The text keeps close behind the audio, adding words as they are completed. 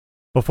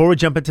Before we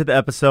jump into the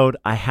episode,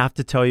 I have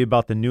to tell you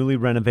about the newly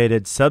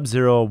renovated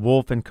Sub-Zero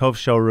Wolf & Cove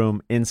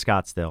showroom in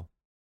Scottsdale.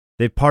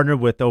 They've partnered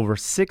with over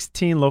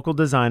 16 local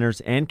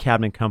designers and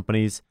cabinet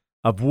companies,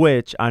 of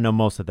which I know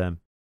most of them.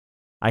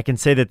 I can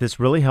say that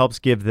this really helps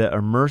give the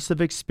immersive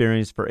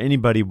experience for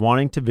anybody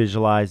wanting to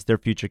visualize their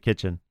future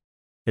kitchen.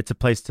 It's a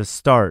place to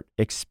start,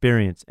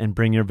 experience, and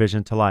bring your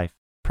vision to life.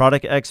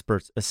 Product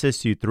experts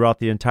assist you throughout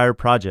the entire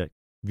project,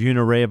 view an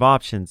array of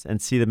options,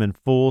 and see them in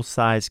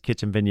full-size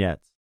kitchen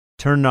vignettes.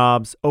 Turn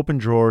knobs, open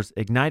drawers,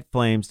 ignite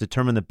flames,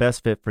 determine the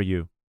best fit for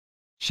you.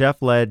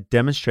 Chef-led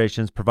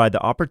demonstrations provide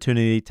the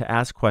opportunity to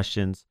ask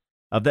questions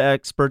of the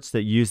experts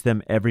that use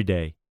them every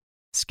day.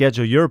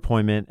 Schedule your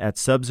appointment at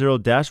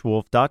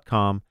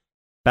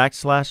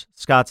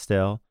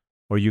subzero-wolf.com/Scottsdale,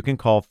 or you can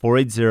call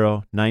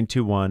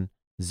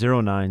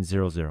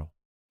 480-921-0900.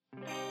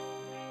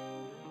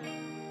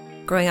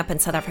 Growing up in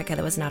South Africa,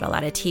 there was not a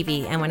lot of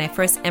TV. And when I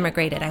first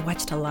immigrated, I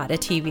watched a lot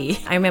of TV.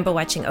 I remember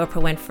watching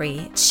Oprah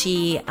Winfrey.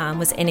 She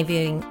was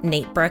interviewing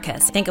Nate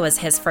Berkus. I think it was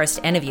his first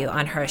interview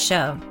on her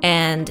show.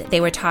 And they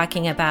were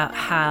talking about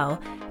how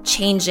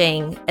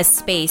changing a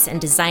space and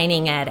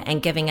designing it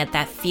and giving it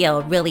that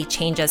feel really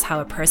changes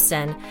how a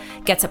person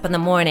gets up in the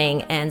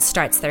morning and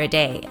starts their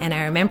day. And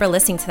I remember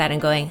listening to that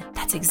and going,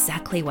 that's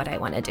exactly what I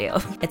want to do.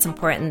 It's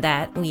important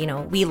that,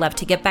 we love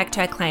to get back to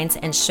our clients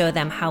and show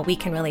them how we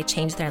can really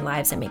change their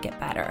lives and make it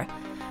better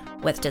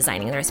with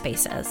designing their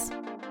spaces.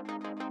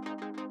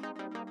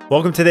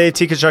 Welcome to the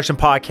AT Construction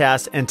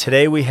Podcast. And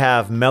today we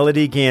have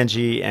Melody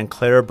Ganji and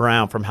Clara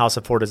Brown from House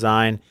of Four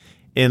Design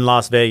in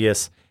Las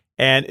Vegas.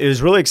 And it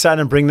was really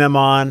exciting to bring them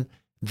on.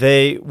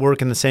 They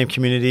work in the same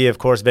community, of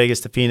course, Vegas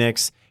to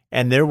Phoenix,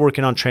 and they're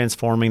working on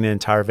transforming the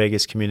entire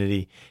Vegas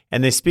community.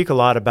 And they speak a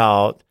lot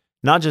about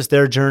not just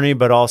their journey,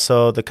 but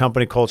also the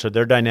company culture,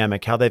 their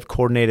dynamic, how they've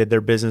coordinated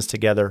their business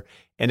together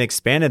and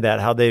expanded that,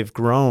 how they've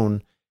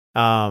grown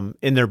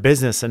in their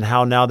business and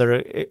how now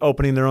they're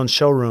opening their own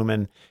showroom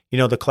and,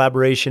 the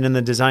collaboration in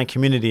the design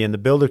community and the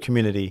builder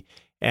community.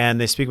 And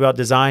they speak about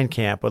Design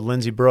Camp with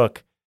Lindsay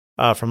Brook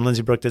from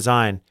Lindsay Brook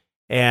Design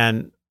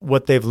and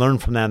what they've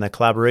learned from that and the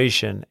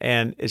collaboration.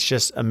 And it's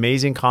just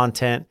amazing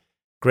content,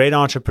 great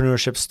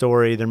entrepreneurship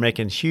story. They're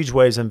making huge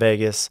waves in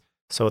Vegas.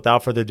 So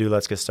without further ado,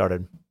 let's get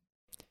started.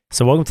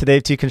 So welcome to the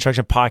AT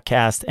Construction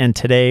Podcast. And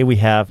today we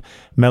have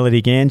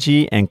Melody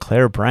Ganji and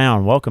Clara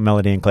Brown. Welcome,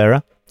 Melody and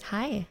Clara.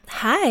 Hi.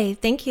 Hi.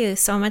 Thank you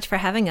so much for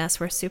having us.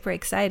 We're super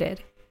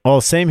excited.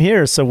 Well, same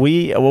here. So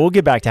we'll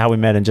get back to how we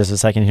met in just a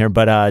second here,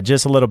 but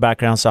just a little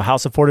background. So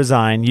House of Four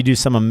Design, you do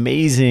some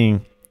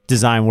amazing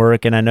design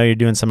work, and I know you're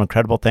doing some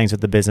incredible things with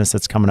the business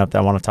that's coming up that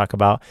I want to talk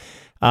about.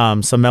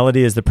 So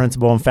Melody is the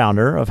principal and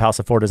founder of House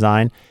of Four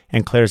Design,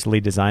 and Claire's the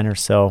lead designer.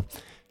 So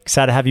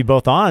excited to have you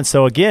both on.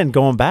 So again,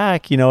 going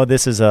back,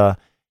 this is a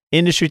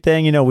industry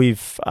thing. You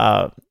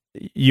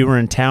were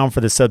in town for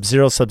the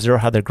Sub-Zero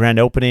had their grand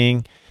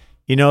opening.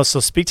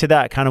 So speak to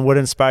that. Kind of what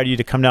inspired you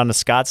to come down to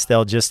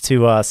Scottsdale just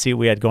to see what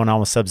we had going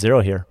on with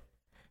Sub-Zero here.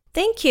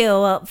 Thank you.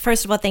 Well,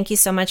 first of all, thank you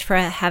so much for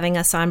having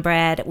us on,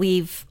 Brad.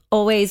 We've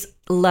always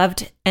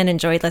loved and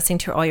enjoyed listening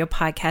to all your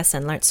podcasts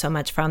and learned so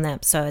much from them.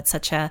 So it's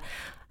such a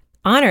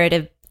honor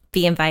to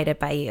be invited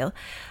by you.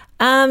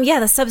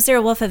 The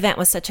Sub-Zero Wolf event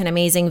was such an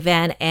amazing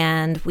event,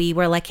 and we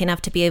were lucky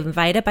enough to be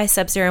invited by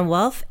Sub-Zero and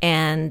Wolf,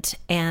 and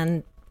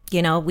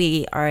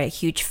we are a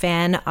huge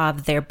fan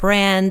of their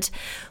brand.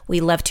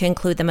 We love to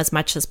include them as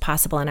much as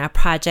possible in our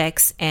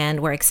projects, and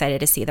we're excited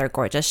to see their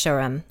gorgeous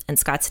showroom in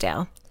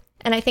Scottsdale.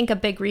 And I think a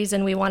big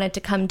reason we wanted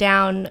to come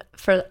down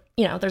for,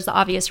 there's the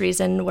obvious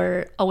reason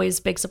we're always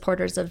big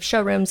supporters of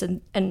showrooms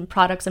and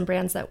products and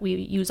brands that we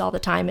use all the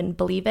time and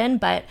believe in,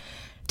 but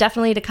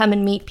definitely to come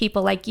and meet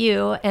people like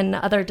you and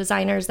other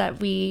designers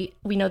that we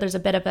know there's a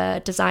bit of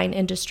a design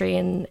industry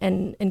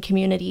and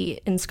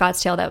community in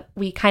Scottsdale that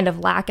we kind of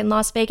lack in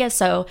Las Vegas.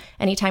 So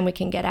anytime we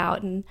can get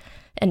out and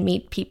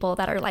meet people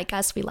that are like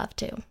us, we love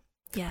to.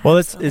 Yeah, well,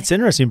 it's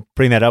interesting to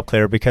bring that up,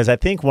 Claire, because I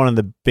think one of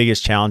the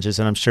biggest challenges,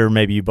 and I'm sure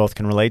maybe you both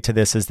can relate to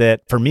this, is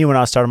that for me, when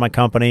I started my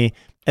company,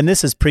 and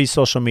this is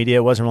pre-social media,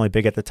 it wasn't really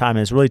big at the time.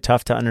 It was really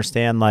tough to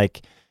understand,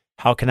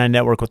 how can I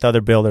network with other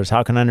builders?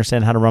 How can I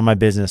understand how to run my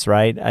business,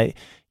 right?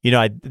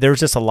 There was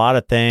just a lot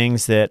of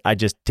things that I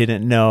just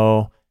didn't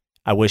know.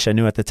 I wish I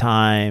knew at the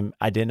time.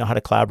 I didn't know how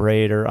to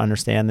collaborate or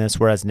understand this,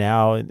 whereas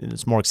now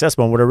it's more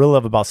accessible. And what I really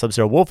love about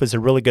Sub-Zero Wolf is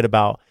they're really good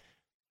about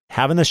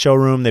having the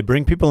showroom. They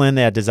bring people in.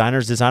 They have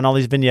designers design all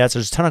these vignettes.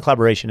 There's a ton of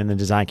collaboration in the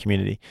design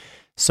community.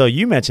 So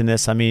you mentioned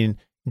this.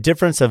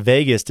 Difference of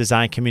Vegas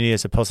design community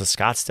as opposed to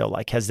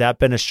Scottsdale. Has that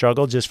been a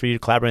struggle just for you to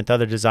collaborate with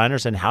other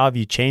designers? And how have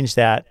you changed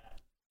that,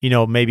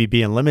 maybe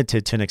being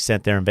limited to an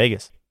extent there in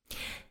Vegas?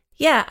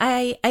 Yeah,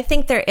 I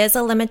think there is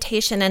a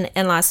limitation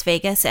in Las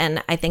Vegas,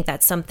 and I think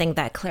that's something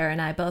that Claire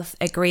and I both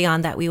agree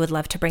on, that we would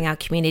love to bring our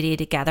community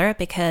together,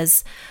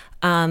 because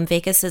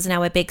Vegas is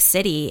now a big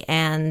city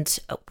and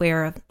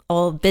we're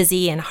all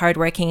busy and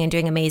hardworking and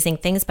doing amazing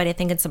things. But I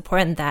think it's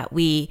important that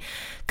we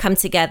come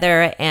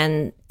together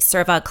and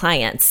serve our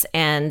clients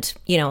and,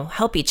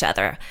 help each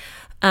other.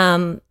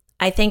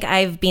 I think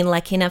I've been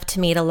lucky enough to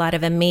meet a lot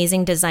of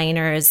amazing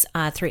designers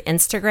through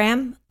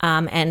Instagram,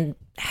 and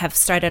have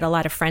started a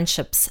lot of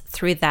friendships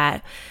through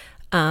that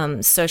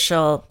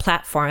social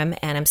platform,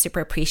 and I'm super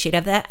appreciative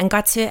of that, and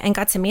got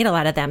to meet a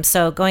lot of them.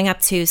 So going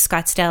up to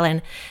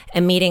Scottsdale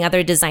and meeting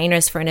other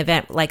designers for an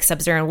event like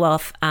Sub-Zero and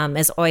Wolf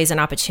is always an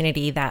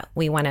opportunity that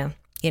we want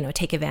to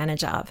take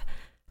advantage of.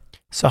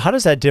 So how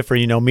does that differ,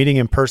 meeting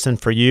in person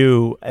for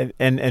you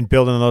and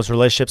building those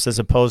relationships as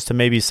opposed to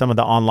maybe some of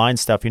the online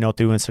stuff, through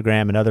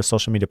Instagram and other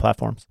social media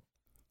platforms?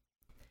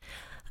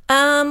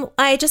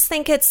 I just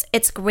think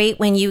it's great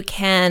when you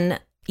can,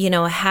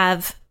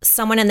 have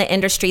someone in the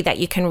industry that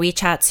you can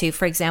reach out to.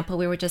 For example,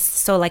 we were just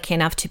so lucky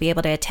enough to be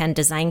able to attend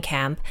Design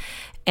Camp,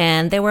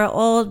 and they were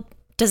all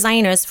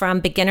designers, from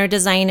beginner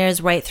designers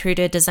right through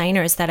to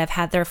designers that have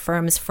had their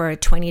firms for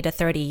 20 to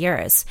 30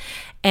 years.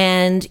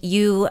 And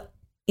you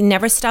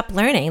never stop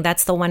learning.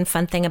 That's the one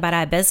fun thing about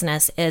our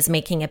business, is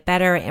making it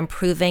better,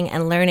 improving,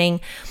 and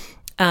learning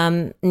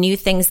new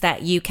things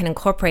that you can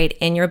incorporate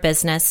in your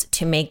business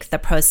to make the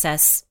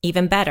process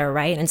even better,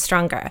 right, and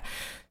stronger.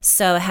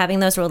 So having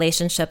those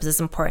relationships is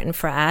important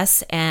for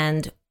us.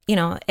 And,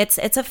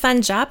 it's a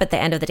fun job at the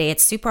end of the day.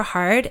 It's super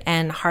hard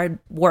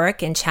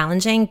work and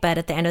challenging, but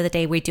at the end of the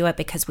day, we do it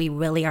because we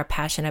really are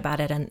passionate about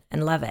it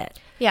and love it.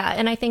 Yeah,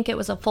 and I think it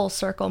was a full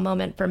circle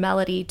moment for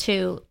Melody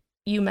too.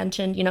 You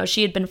mentioned,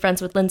 she had been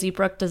friends with Lindsay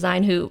Brooke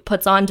Design, who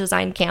puts on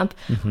Design Camp,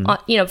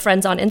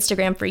 friends on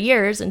Instagram for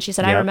years. And she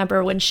said, I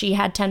remember when she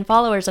had 10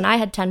 followers and I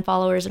had 10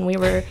 followers, and we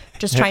were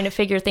just trying to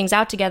figure things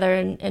out together.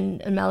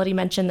 And Melody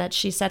mentioned that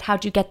she said,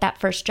 how'd you get that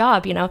first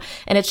job? And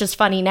it's just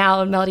funny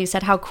now. Melody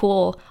said how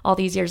cool all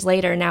these years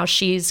later, now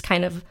she's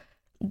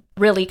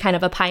really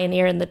a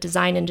pioneer in the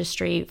design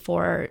industry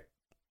for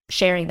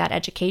sharing that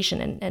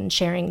education and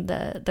sharing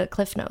the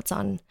cliff notes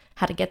on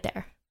how to get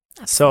there.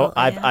 So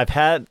I've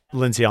had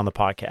Lindsay on the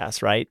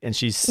podcast, right? And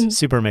she's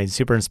super amazing,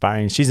 super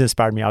inspiring. She's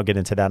inspired me. I'll get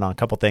into that on a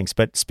couple things.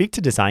 But speak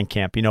to Design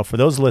Camp. For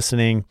those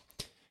listening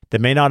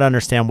that may not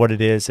understand what it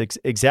is,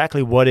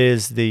 exactly what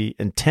is the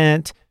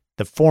intent,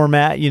 the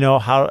format.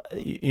 How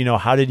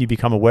did you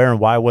become aware, and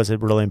why was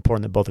it really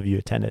important that both of you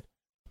attended?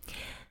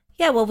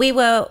 Yeah,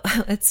 well,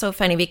 it's so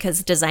funny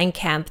because Design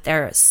Camp,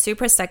 they're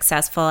super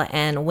successful,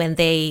 and when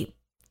they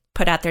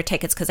put out their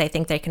tickets, because I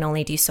think they can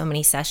only do so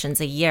many sessions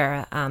a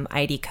year.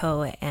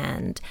 IDCO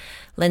and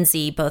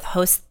Lindsay both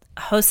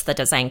host the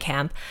Design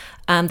Camp.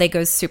 They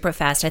go super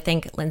fast. I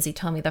think Lindsay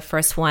told me the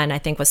first one, I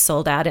think, was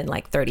sold out in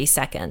like 30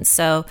 seconds.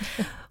 So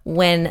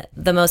when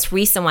the most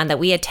recent one that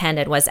we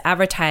attended was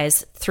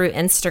advertised through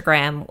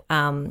Instagram,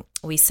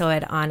 we saw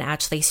it on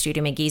actually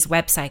Studio McGee's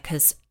website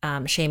because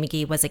Shay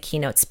McGee was a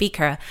keynote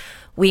speaker.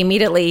 We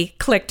immediately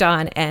clicked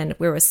on, and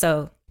we were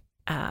so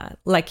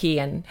lucky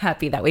and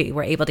happy that we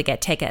were able to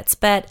get tickets.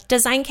 But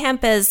Design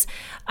Camp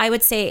I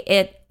would say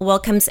it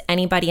welcomes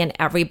anybody and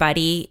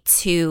everybody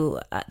to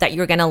that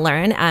you're going to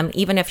learn.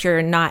 Even if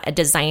you're not a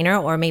designer,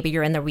 or maybe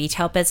you're in the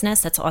retail business,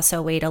 that's also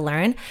a way to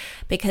learn,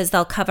 because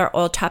they'll cover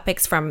all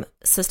topics from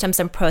systems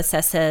and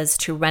processes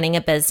to running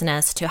a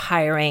business to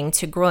hiring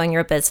to growing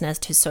your business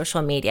to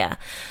social media.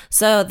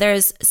 So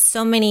there's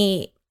so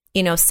many,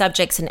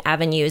 subjects and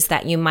avenues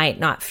that you might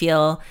not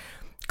feel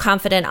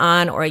confident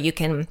on, or you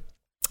can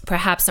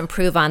perhaps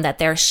improve on, that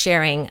they're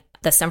sharing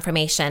this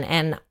information.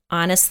 And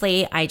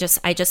honestly, I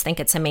just think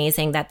it's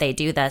amazing that they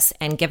do this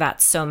and give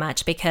out so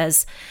much,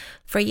 because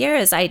for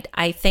years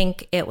I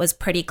think it was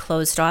pretty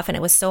closed off, and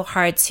it was so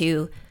hard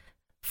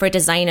for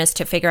designers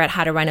to figure out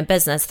how to run a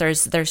business.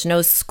 There's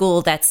no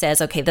school that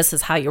says, okay, this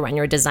is how you run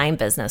your design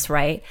business,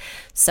 right?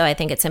 So I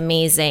think it's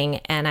amazing,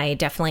 and I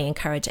definitely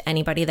encourage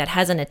anybody that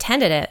hasn't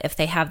attended it, if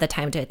they have the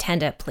time to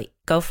attend it, please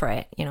go for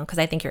it, because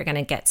I think you're going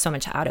to get so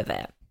much out of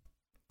it.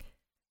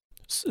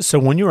 So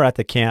when you were at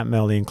the camp,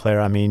 Melody and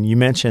Claire, you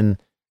mentioned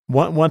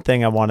one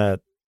thing I want to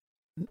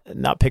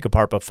not pick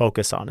apart but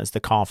focus on is the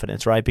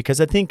confidence, right?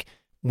 Because I think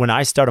when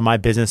I started my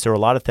business, there were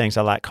a lot of things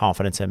I lacked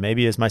confidence in.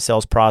 Maybe it's my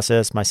sales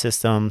process, my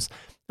systems,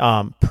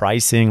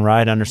 pricing,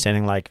 right?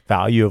 Understanding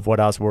value of what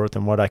I was worth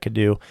and what I could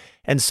do.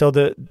 And so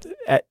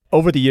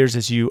over the years,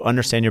 as you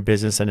understand your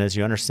business and as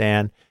you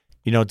understand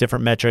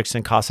different metrics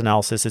and cost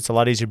analysis, it's a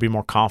lot easier to be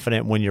more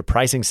confident when you're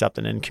pricing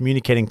something and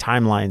communicating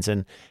timelines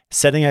and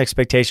setting an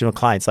expectation with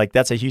clients.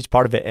 That's a huge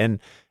part of it. And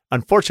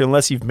unfortunately,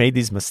 unless you've made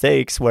these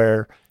mistakes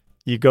where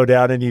you go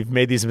down and you've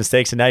made these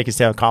mistakes and now you can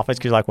stay on confidence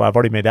because you're like, well, I've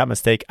already made that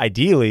mistake.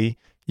 Ideally,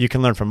 you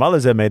can learn from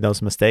others that made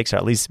those mistakes, or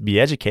at least be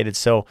educated.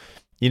 So,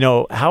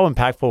 how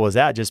impactful was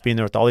that, just being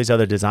there with all these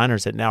other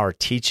designers that now are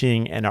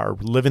teaching and are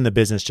living the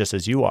business just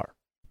as you are?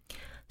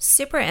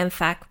 Super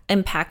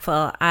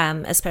impactful,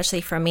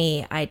 especially for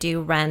me. I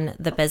do run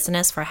the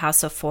business for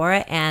House of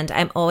Four, and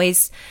I'm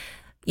always,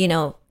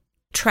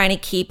 trying to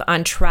keep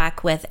on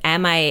track with,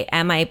 am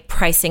I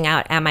pricing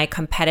out? Am I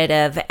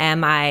competitive?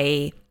 Am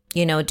I,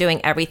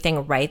 doing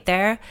everything right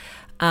there?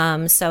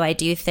 So I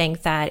do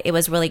think that it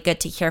was really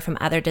good to hear from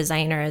other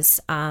designers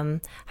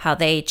how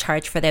they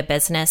charge for their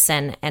business,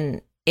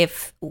 and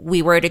if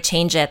we were to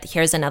change it,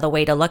 here's another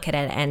way to look at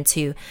it, and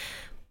to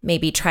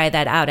maybe try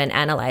that out and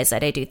analyze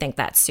it. I do think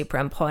that's super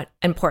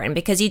important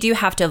because you do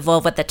have to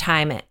evolve with the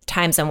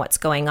times and what's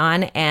going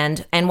on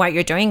and what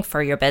you're doing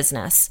for your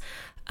business.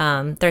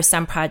 There's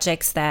some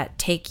projects that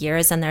take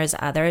years and there's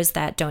others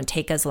that don't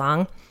take as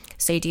long.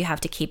 So you do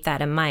have to keep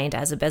that in mind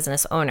as a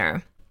business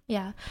owner.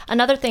 Yeah.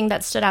 Another thing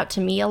that stood out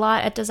to me a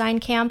lot at Design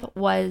Camp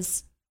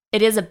was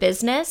it is a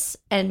business,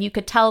 and you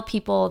could tell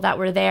people that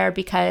were there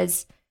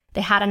because they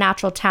had a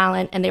natural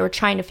talent and they were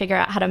trying to figure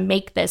out how to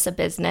make this a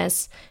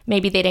business.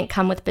 Maybe they didn't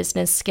come with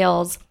business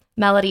skills.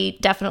 Melody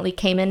definitely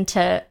came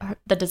into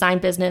the design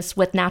business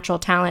with natural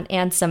talent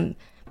and some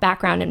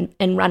background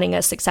in running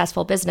a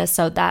successful business.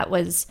 So that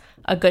was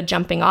a good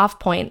jumping off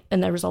point.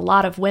 And there was a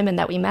lot of women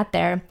that we met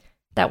there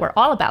that were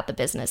all about the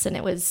business, and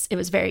it was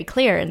very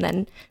clear. And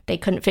then they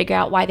couldn't figure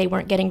out why they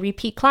weren't getting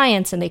repeat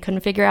clients, and they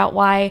couldn't figure out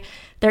why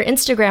their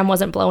Instagram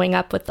wasn't blowing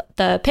up with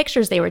the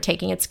pictures they were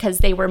taking. It's because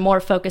they were more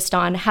focused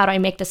on how do I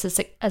make this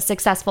a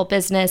successful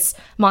business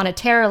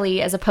monetarily,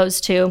 as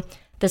opposed to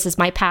this is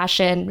my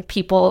passion.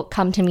 People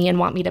come to me and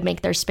want me to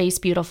make their space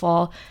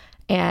beautiful,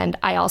 and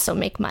I also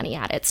make money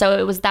at it.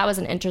 So that was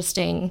an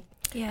interesting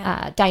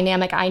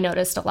dynamic I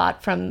noticed a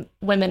lot from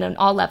women on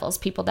all levels,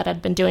 people that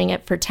had been doing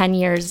it for 10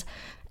 years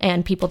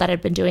and people that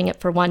had been doing it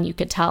for one. You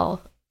could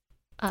tell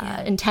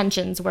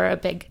intentions were a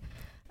big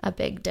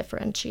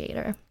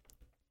differentiator.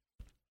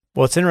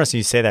 Well, it's interesting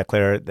you say that,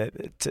 Claire,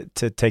 that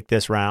to take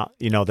this route,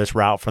 this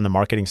route from the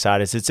marketing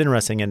side it's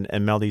interesting.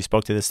 And Melody, you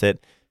spoke to this,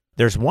 that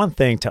there's one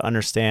thing to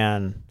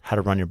understand how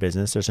to run your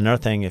business. There's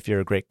another thing if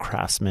you're a great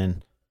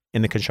craftsman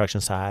in the construction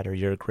side, or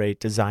you're a great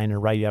designer,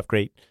 right? You have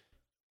great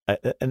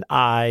an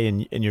eye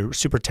and you're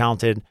super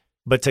talented,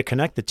 but to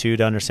connect the two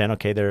to understand,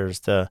 okay, there's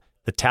the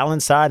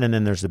talent side and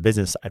then there's the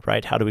business side,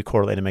 right? How do we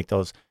correlate and make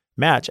those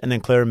match? And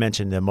then Claire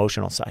mentioned the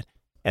emotional side.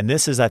 And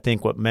this is, I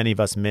think, what many of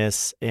us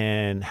miss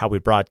in how we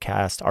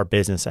broadcast our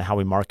business and how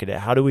we market it.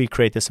 How do we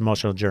create this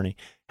emotional journey?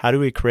 How do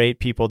we create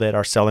people that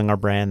are selling our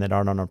brand that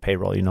aren't on our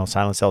payroll,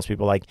 silent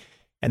salespeople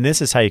and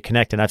this is how you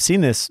connect. And I've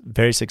seen this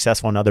very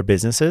successful in other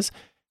businesses,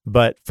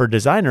 but for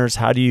designers,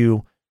 how do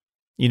you,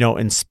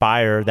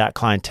 inspire that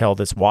clientele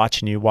that's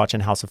watching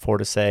House of Four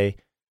to say,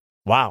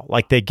 wow,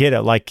 they get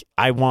it.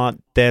 I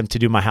want them to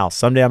do my house.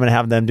 Someday I'm going to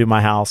have them do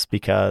my house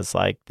because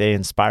they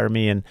inspire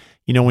me. And,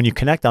 when you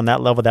connect on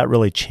that level, that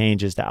really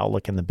changes the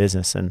outlook in the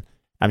business. And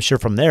I'm sure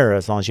from there,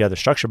 as long as you have the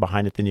structure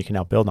behind it, then you can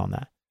now build on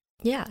that.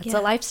 Yeah, it's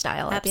a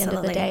lifestyle at the end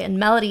of the day. And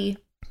Melody,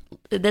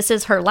 this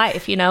is her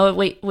life,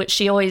 which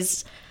she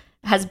always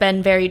has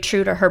been very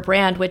true to her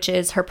brand, which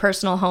is her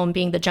personal home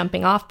being the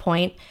jumping off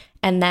point.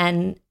 And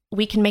then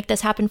we can make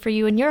this happen for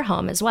you in your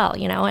home as well,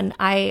 and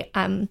I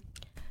am,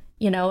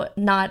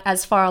 not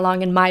as far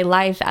along in my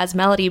life as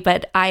Melody,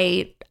 but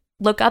I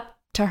look up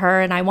to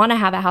her and I want to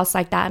have a house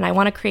like that. And I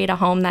want to create a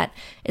home that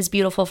is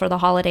beautiful for the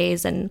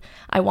holidays. And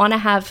I want to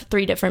have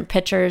 3 different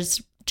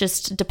pictures,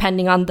 just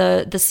depending on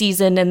the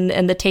season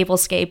and the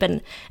tablescape.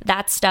 And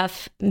that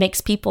stuff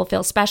makes people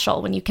feel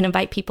special when you can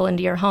invite people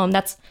into your home.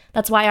 That's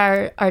why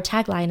our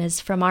tagline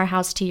is from our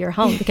house to your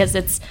home, because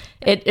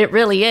it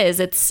really is.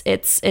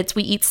 It's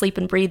we eat, sleep,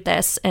 and breathe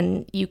this.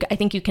 And I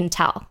think you can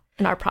tell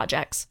in our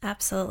projects.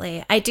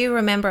 Absolutely. I do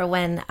remember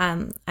when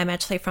I'm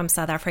actually from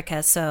South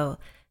Africa, so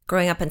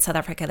growing up in South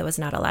Africa, there was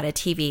not a lot of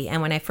TV.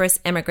 And when I first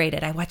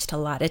immigrated, I watched a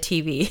lot of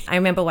TV. I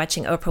remember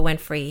watching Oprah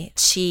Winfrey.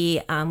 She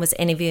was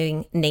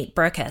interviewing Nate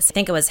Berkus. I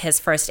think it was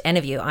his first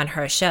interview on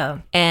her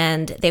show.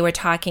 And they were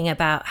talking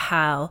about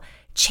how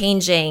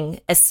changing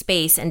a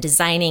space and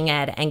designing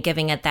it and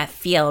giving it that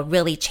feel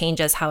really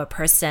changes how a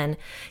person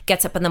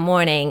gets up in the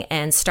morning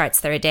and starts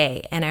their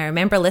day. And I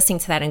remember listening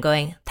to that and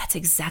going, that's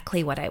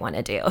exactly what I want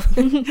to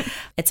do.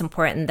 It's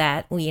important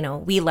that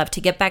we love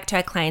to get back to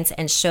our clients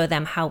and show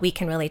them how we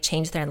can really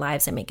change their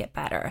lives and make it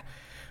better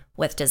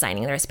with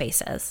designing their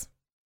spaces.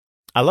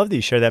 I love that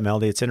you share that,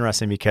 Melody. It's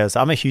interesting because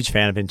I'm a huge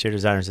fan of interior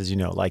designers, as you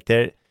know,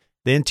 the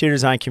interior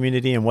design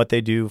community and what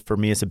they do for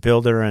me as a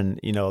builder and,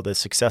 the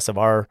success of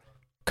our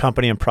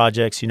company and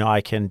projects, I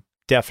can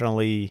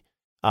definitely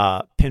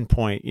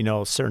pinpoint,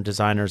 certain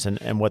designers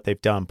and what they've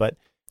done. But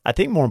I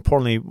think more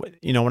importantly,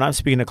 when I'm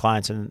speaking to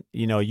clients and,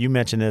 you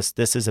mentioned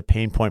this is a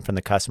pain point from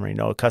the customer.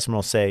 A customer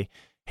will say,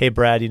 hey,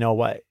 Brad,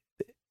 what,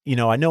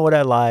 I know what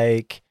I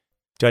like.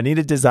 Do I need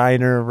a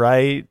designer,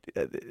 right?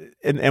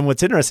 And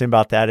what's interesting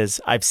about that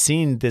is I've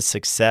seen this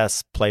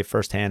success play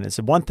firsthand. It's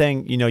one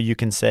thing, you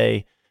can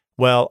say,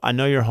 well, I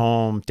know your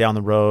home down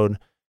the road,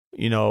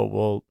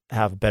 will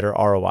have better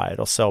ROI.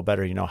 It'll sell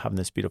better, having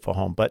this beautiful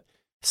home. But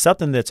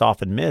something that's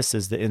often missed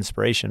is the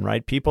inspiration,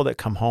 right? People that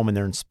come home and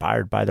they're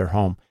inspired by their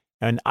home.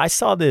 And I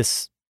saw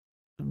this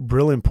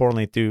really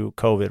importantly through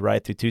COVID,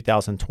 right? Through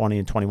 2020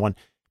 and 21,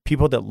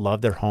 people that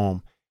love their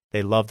home,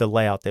 they love the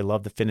layout, they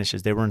love the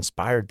finishes, they were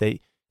inspired. There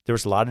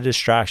was a lot of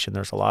distraction.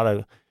 There's a lot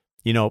of,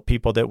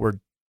 people that were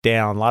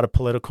down, a lot of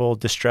political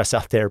distress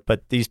out there,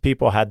 but these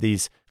people had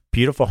these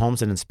beautiful homes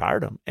that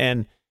inspired them.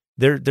 And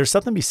there's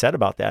something to be said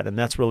about that. And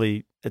that's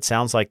really, it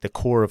sounds like the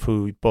core of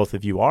who both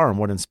of you are and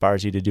what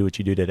inspires you to do what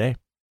you do today.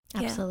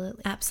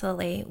 Absolutely. Yeah,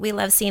 absolutely. We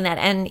love seeing that.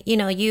 And, you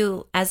know,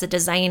 you as a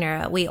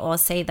designer, we all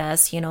say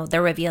this, you know,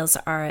 the reveals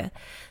are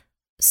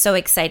so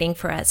exciting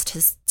for us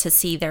to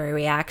see their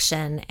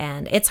reaction.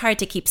 And it's hard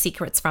to keep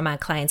secrets from our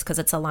clients because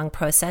it's a long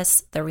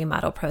process, the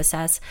remodel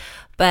process.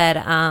 But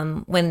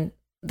when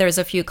there's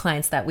a few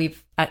clients that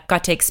we've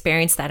got to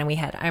experience that, and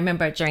I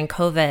remember during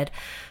COVID,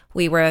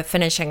 we were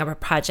finishing up a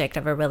project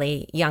of a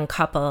really young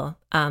couple,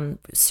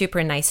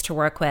 super nice to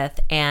work with,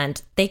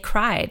 and they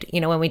cried, you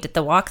know, when we did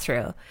the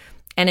walkthrough.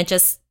 And it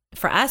just,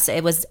 for us,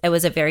 it was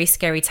a very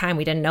scary time.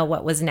 We didn't know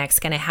what was next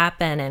going to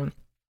happen,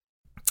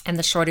 and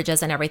the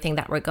shortages and everything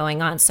that were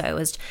going on. So it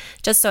was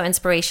just so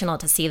inspirational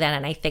to see that.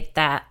 And I think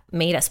that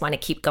made us want to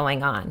keep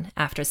going on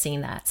after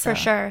seeing that. So, for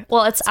sure.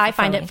 Well, I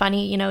find it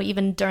funny, you know,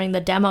 even during the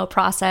demo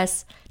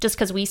process, just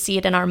because we see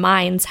it in our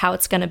minds, how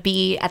it's going to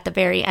be at the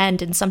very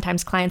end. And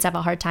sometimes clients have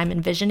a hard time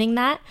envisioning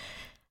that.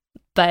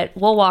 But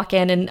we'll walk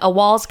in and a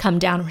wall's come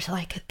down. And we're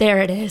like,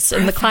 there it is.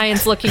 And the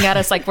client's looking at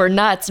us like we're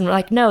nuts. And we're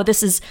like, no,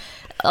 this is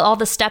all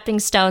the stepping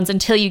stones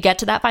until you get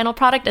to that final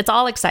product. It's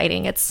all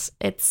exciting. It's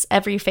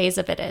every phase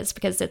of it is,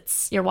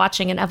 because you're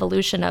watching an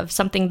evolution of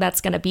something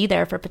that's going to be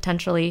there for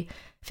potentially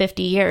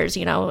 50 years.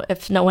 You know,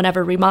 if no one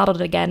ever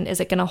remodeled it again,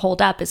 is it going to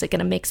hold up? Is it going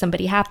to make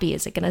somebody happy?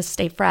 Is it going to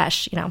stay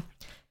fresh? You know?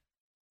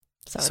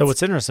 So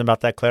what's interesting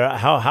about that, Claire,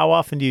 how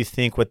often do you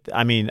think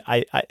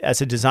I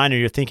as a designer,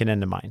 you're thinking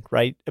end to mind,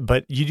 right?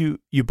 But you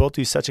both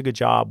do such a good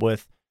job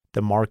with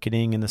the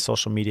marketing and the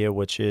social media,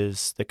 which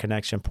is the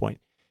connection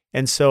point.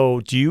 And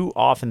so do you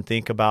often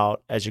think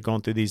about, as you're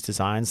going through these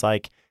designs,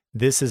 like,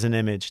 this is an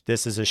image,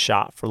 this is a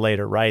shot for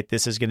later, right?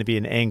 This is going to be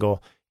an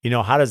angle. You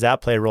know, how does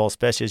that play a role,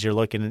 especially as you're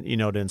looking, you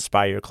know, to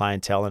inspire your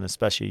clientele and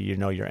especially, you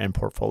know, your end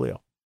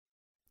portfolio?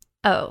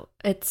 Oh,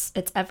 it's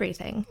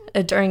everything.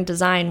 During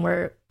design,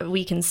 where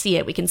we can see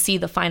it, we can see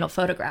the final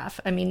photograph.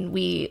 I mean,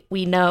 we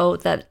know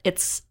that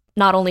it's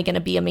not only going to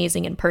be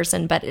amazing in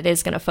person, but it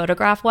is going to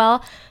photograph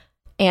well.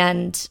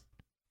 And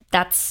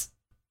that's,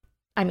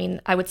 I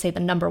mean, I would say the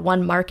number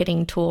one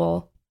marketing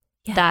tool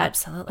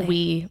that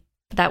we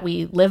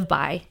live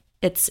by.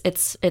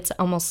 It's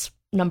almost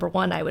number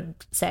one, I would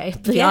say,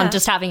 beyond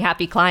just having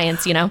happy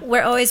clients, you know.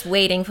 We're always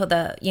waiting for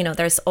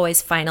there's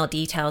always final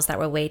details that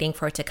we're waiting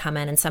for it to come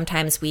in. And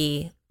sometimes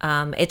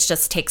it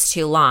just takes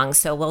too long.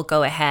 So we'll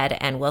go ahead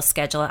and we'll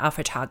schedule our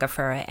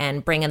photographer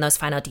and bring in those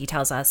final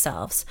details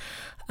ourselves,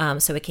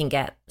 so we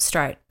can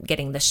start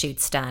getting the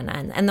shoots done.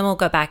 And then we'll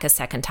go back a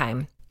second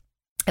time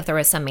if there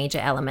are some major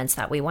elements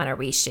that we want to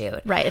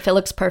reshoot. Right. If it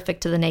looks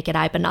perfect to the naked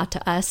eye, but not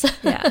to us.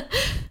 Yeah.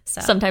 So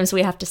sometimes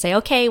we have to say,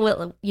 okay,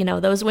 well, you know,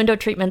 those window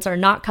treatments are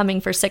not coming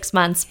for 6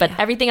 months, but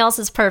everything else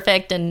is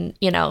perfect. And,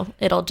 you know,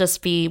 it'll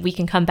just be, we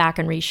can come back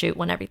and reshoot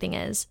when everything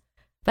is.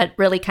 But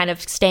really kind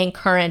of staying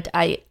current,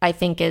 I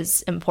think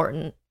is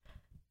important.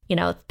 You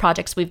know,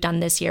 projects we've done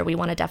this year, we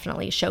want to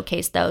definitely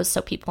showcase those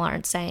so people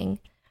aren't saying,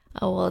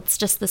 oh, well, it's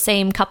just the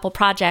same couple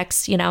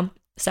projects, you know,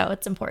 so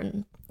it's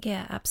important.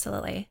 Yeah,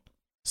 absolutely.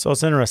 So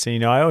it's interesting, you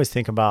know, I always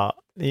think about,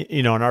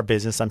 you know, in our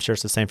business, I'm sure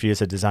it's the same for you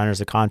as a designer,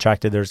 as a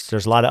contractor, there's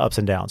a lot of ups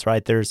and downs,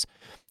 right? There's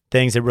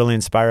things that really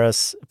inspire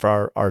us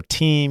for our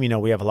team. You know,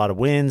 we have a lot of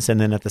wins.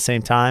 And then at the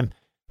same time,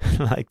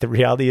 like, the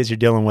reality is you're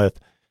dealing with,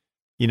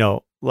 you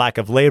know, lack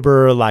of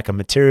labor, lack of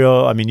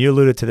material. I mean, you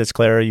alluded to this,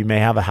 Claire, you may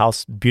have a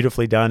house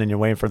beautifully done and you're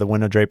waiting for the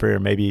window draper or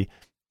maybe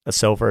a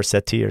sofa or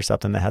settee or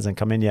something that hasn't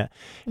come in yet.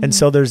 Mm-hmm. And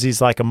so there's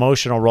these like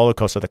emotional roller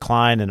coaster with the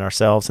client and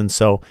ourselves. And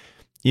so,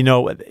 you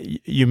know,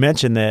 you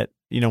mentioned that,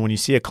 you know, when you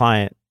see a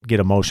client get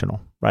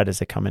emotional, right, as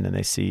they come in and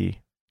they see,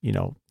 you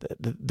know,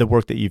 the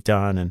work that you've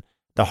done and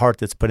the heart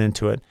that's put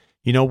into it,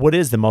 you know, what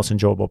is the most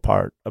enjoyable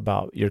part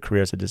about your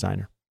career as a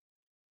designer?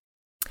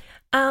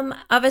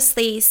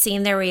 Obviously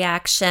seeing their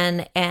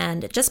reaction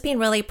and just being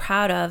really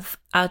proud of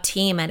our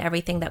team and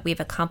everything that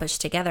we've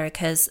accomplished together,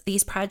 because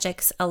these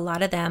projects, a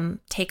lot of them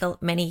take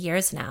many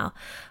years now.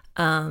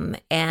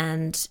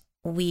 And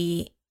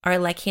we are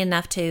lucky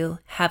enough to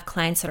have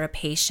clients that are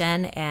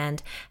patient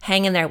and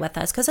hang in there with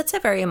us, because it's a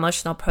very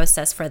emotional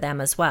process for them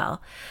as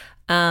well.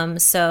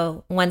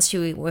 So once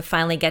we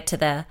finally get to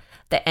the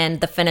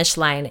end, the finish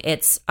line,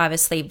 it's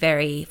obviously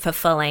very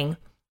fulfilling,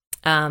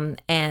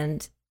 and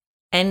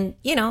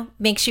you know,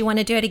 makes you want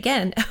to do it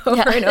again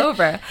over and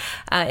over.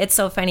 It's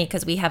so funny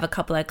because we have a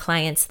couple of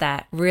clients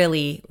that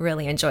really,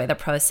 really enjoy the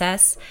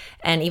process,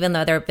 and even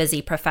though they're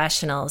busy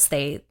professionals,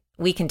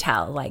 we can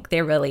tell, like,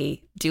 they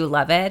really do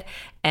love it.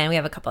 And we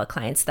have a couple of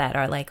clients that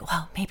are like,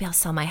 well, maybe I'll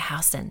sell my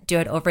house and do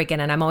it over again.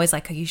 And I'm always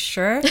like, are you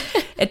sure?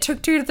 It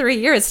took 2 to 3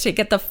 years to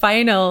get the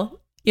final,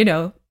 you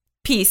know,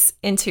 piece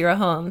into your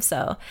home.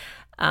 So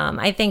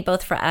I think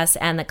both for us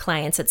and the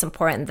clients, it's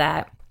important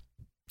that,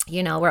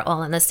 you know, we're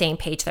all on the same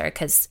page there,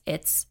 because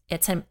it's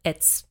a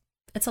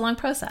long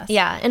process.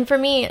 Yeah. And for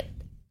me,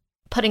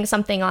 putting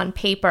something on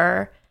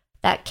paper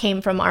that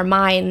came from our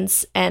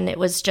minds and it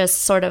was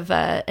just sort of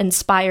a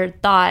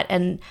inspired thought,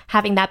 and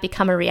having that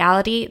become a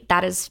reality,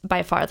 that is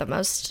by far the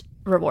most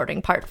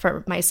rewarding part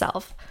for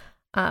myself.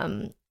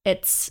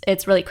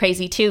 it's really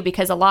crazy too,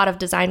 because a lot of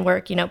design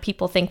work,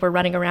 people think we're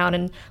running around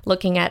and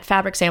looking at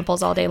fabric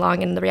samples all day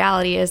long. And the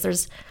reality is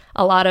there's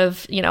a lot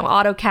of,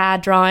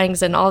 AutoCAD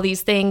drawings and all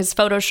these things,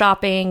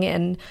 photoshopping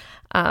and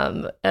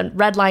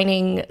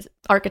redlining,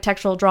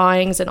 architectural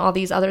drawings and all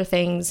these other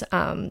things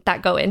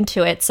that go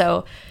into it.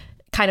 So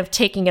kind of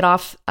taking it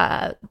off,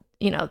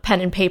 pen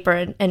and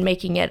paper and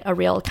making it a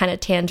real kind of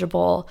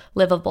tangible,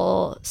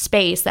 livable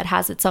space that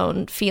has its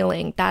own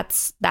feeling.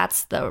 That's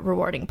the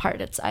rewarding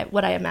part. It's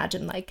what I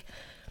imagine, like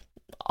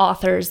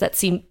authors that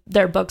see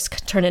their books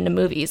turn into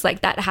movies,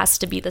 like that has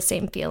to be the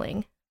same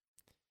feeling.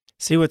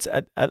 See,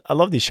 I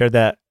love that you shared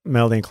that,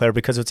 Melody and Claire,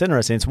 because it's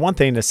interesting. It's one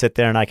thing to sit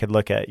there and I could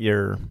look at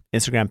your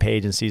Instagram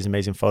page and see these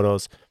amazing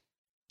photos,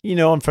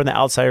 and from the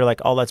outside, you're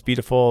like, oh, that's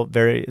beautiful,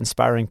 very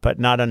inspiring, but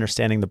not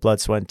understanding the blood,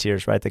 sweat, and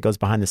tears, right, that goes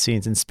behind the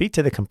scenes. And speak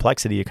to the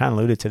complexity. You kind of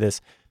alluded to this.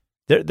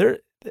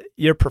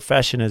 Your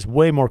profession is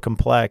way more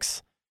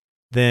complex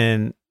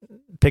than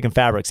picking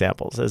fabric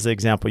samples, as the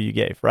example you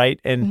gave, right?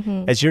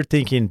 And as you're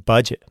thinking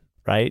budget,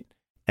 right,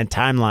 and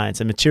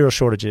timelines and material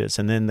shortages,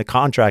 and then the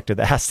contractor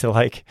that has to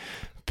like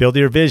build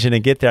your vision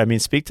and get there. I mean,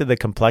 speak to the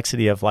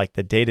complexity of like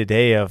the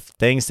day-to-day of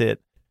things that,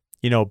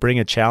 bring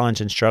a challenge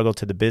and struggle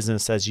to the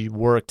business as you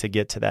work to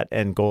get to that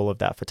end goal of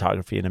that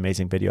photography and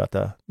amazing video at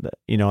the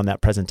in that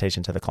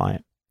presentation to the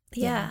client.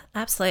 Yeah,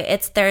 absolutely.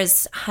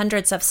 There's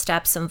hundreds of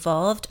steps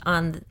involved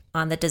on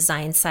the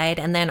design side,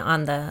 and then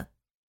on the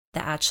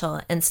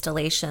actual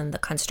installation, the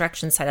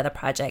construction side of the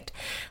project,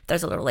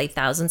 there's literally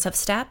thousands of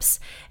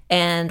steps,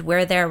 and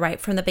we're there right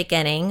from the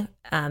beginning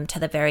to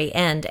the very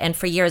end. And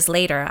for years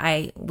later,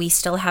 we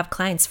still have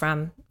clients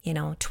from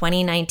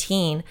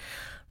 2019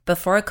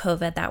 before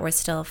COVID that we're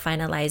still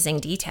finalizing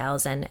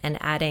details and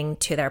adding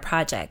to their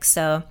projects.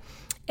 So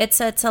it's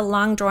a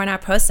long drawn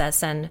out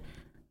process, and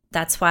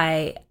that's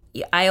why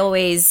I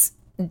always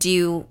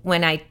do,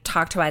 when I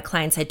talk to my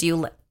clients, I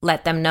do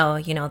let them know,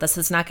 this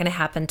is not going to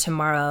happen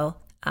tomorrow.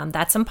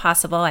 That's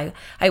impossible.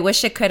 I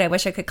wish it could. I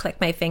wish I could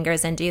click my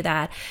fingers and do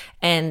that.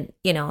 And,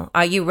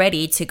 are you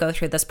ready to go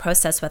through this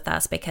process with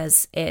us?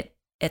 Because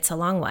it's a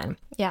long one.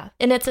 Yeah.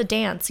 And it's a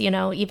dance,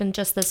 even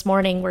just this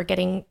morning, we're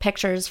getting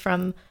pictures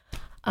from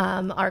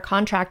our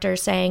contractor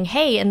saying,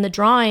 hey, in the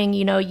drawing,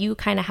 you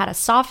kind of had a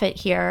soffit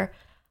here.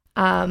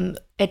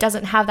 It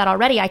doesn't have that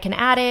already. I can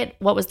add it.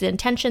 What was the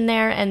intention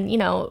there? And,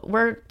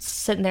 we're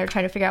sitting there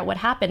trying to figure out what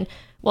happened.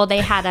 Well,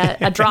 they had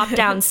a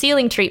drop-down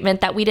ceiling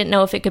treatment that we didn't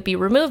know if it could be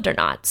removed or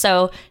not.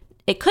 So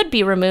it could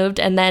be removed.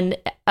 And then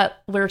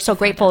we're so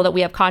grateful that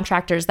we have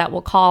contractors that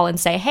will call and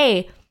say,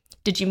 hey,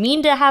 did you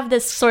mean to have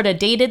this sort of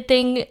dated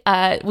thing?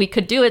 We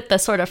could do it the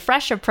sort of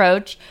fresh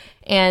approach.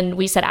 And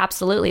we said,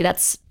 absolutely,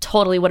 that's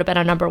totally would have been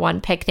our number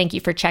one pick. Thank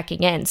you for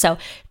checking in. So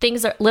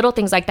little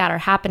things like that are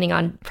happening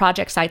on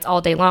project sites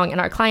all day long,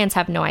 and our clients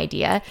have no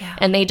idea. Yeah.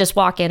 And they just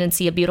walk in and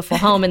see a beautiful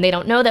home, and they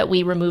don't know that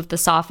we removed the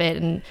soffit.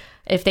 And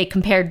if they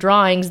compared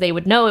drawings, they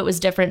would know it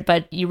was different,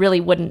 but you really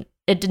wouldn't.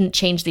 It didn't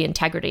change the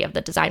integrity of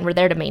the design. We're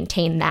there to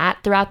maintain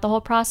that throughout the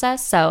whole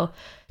process. So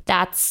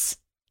that's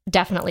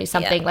definitely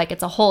something like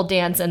it's a whole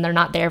dance, and they're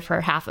not there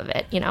for half of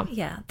it,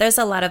 Yeah, there's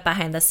a lot of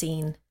behind the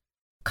scene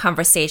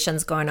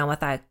conversations going on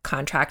with our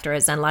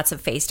contractors and lots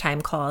of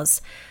FaceTime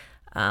calls,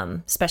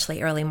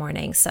 especially early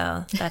morning.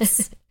 So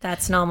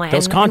that's normal.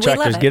 Those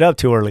contractors get up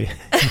too early.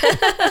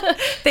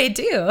 They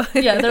do.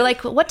 Yeah, they're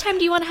like, what time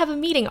do you want to have a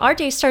meeting? Our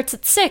day starts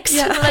at 6.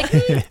 Yeah. We're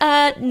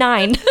like,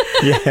 9.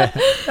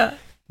 Yeah.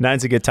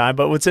 9's a good time.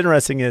 But what's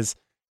interesting is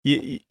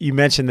you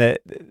mentioned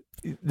that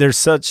there's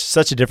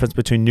such a difference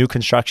between new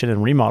construction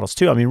and remodels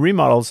too. I mean,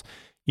 remodels,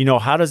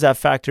 how does that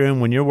factor in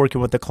when you're working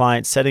with the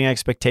client, setting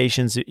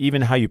expectations,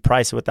 even how you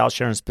price it without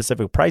sharing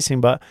specific pricing?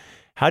 But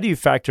how do you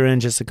factor in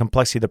just the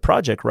complexity of the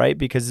project, right?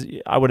 Because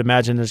I would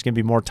imagine there's going to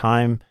be more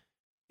time,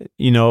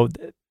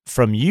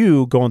 from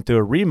you going through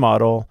a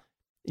remodel,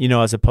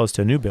 as opposed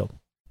to a new build.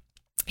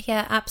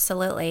 Yeah,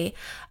 absolutely.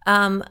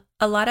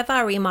 A lot of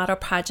our remodel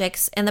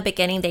projects in the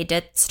beginning, they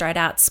did start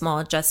out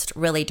small, just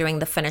really doing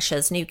the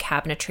finishes, new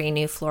cabinetry,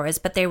 new floors,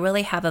 but they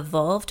really have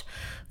evolved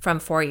from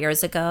 4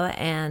 years ago.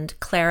 And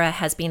Clara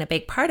has been a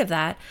big part of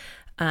that,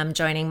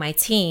 joining my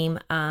team.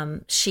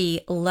 She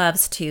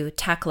loves to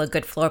tackle a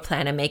good floor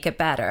plan and make it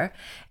better.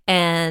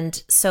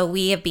 And so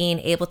we have been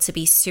able to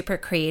be super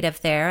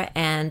creative there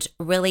and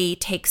really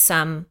take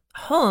some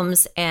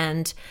homes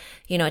and,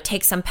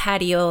 take some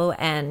patio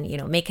and,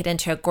 make it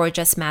into a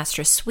gorgeous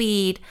master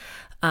suite.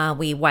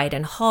 We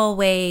widen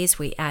hallways,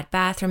 we add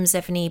bathrooms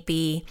if need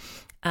be.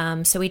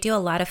 So we do a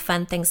lot of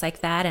fun things like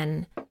that.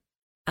 And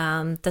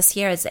this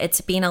year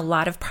it's been a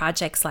lot of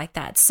projects like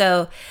that.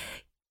 So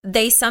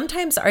they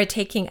sometimes are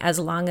taking as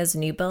long as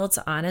new builds,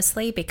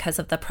 honestly, because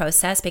of the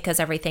process, because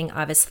everything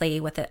obviously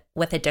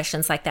with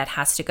additions like that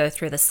has to go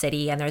through the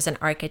city, and there's an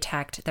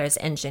architect, there's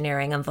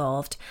engineering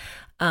involved.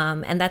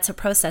 And that's a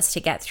process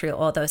to get through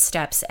all those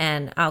steps.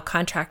 And our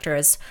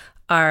contractors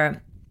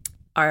are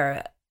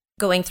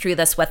going through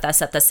this with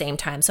us at the same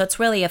time. So it's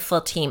really a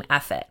full team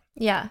effort.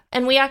 Yeah.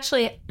 And we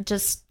actually,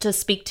 just to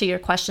speak to your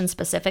question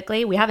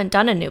specifically, we haven't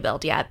done a new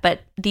build yet,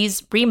 but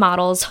these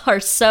remodels are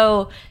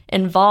so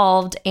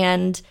involved,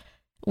 and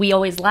we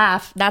always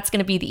laugh. That's going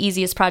to be the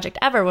easiest project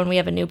ever when we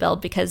have a new build,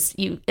 because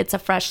it's a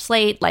fresh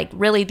slate. Like,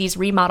 really, these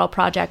remodel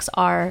projects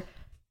are,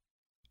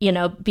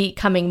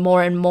 becoming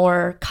more and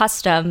more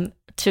custom.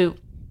 To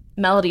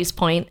Melody's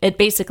point, it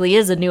basically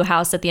is a new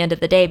house at the end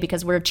of the day,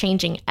 because we're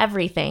changing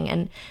everything.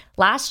 And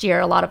last year,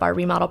 a lot of our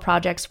remodel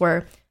projects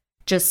were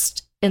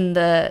just in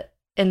the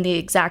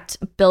exact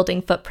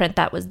building footprint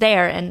that was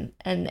there,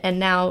 and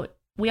now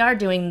we are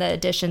doing the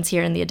additions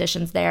here and the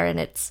additions there, and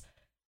it's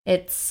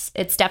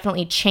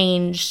definitely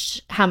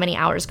changed how many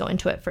hours go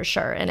into it, for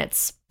sure, and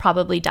it's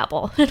probably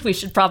double. We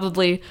should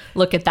probably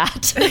look at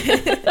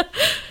that.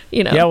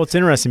 Yeah, well, it's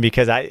interesting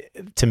because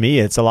to me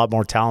it's a lot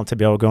more talent to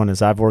be able to go in.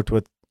 As I've worked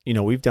with,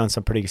 we've done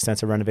some pretty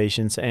extensive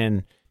renovations,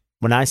 and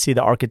when I see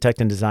the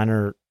architect and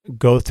designer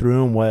go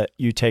through and what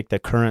you take the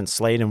current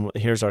slate and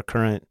here's our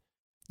current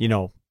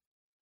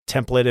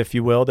template, if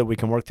you will, that we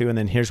can work through, and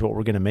then here's what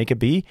we're going to make it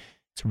be.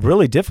 It's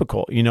really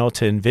difficult,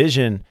 to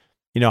envision,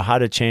 how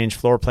to change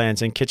floor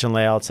plans and kitchen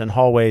layouts and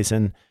hallways,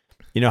 and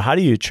how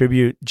do you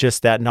attribute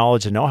just that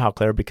knowledge and know-how,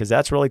 Claire? Because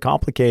that's really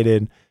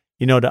complicated,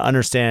 to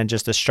understand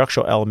just the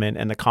structural element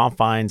and the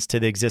confines to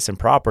the existing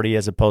property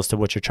as opposed to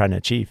what you're trying to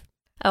achieve.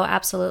 Oh,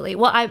 absolutely.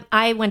 Well,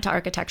 I went to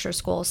architecture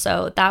school,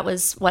 so that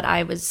was what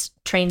I was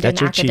trained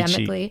That's in your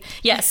academically. Cheat sheet.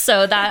 Yes,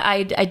 so that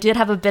I did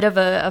have a bit of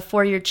a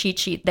 4-year cheat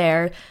sheet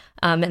there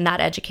in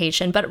that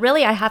education. But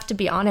really, I have to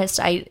be honest,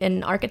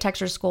 in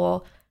architecture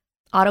school,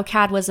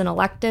 AutoCAD was an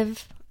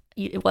elective.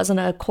 It wasn't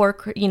a core,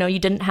 you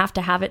didn't have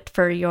to have it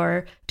for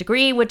your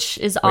degree, which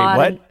is odd.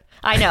 What?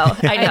 I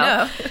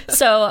know.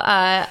 So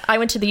I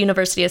went to the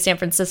University of San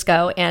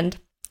Francisco, and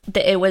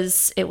it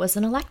was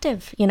an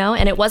elective,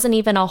 and it wasn't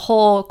even a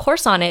whole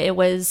course on it. It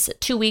was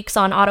 2 weeks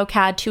on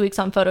AutoCAD, 2 weeks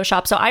on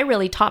Photoshop. So I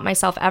really taught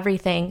myself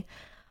everything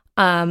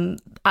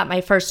at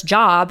my first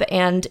job.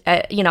 And,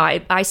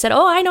 I said,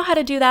 oh, I know how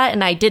to do that.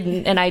 And I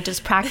didn't. And I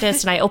just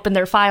practiced, and I opened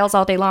their files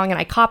all day long, and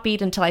I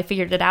copied until I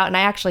figured it out. And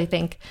I actually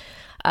think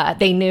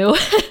they knew,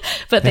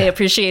 but they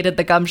appreciated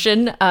the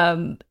gumption.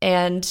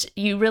 And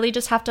you really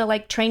just have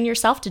to train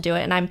yourself to do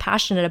it. And I'm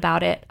passionate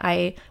about it.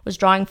 I was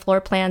drawing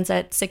floor plans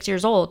at 6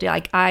 years old.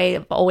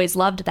 I've always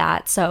loved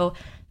that. So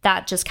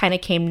that just kind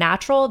of came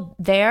natural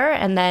there.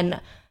 And then,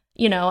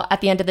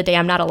 at the end of the day,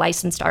 I'm not a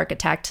licensed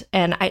architect,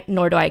 and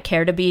nor do I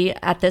care to be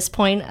at this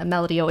point.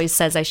 Melody always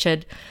says I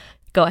should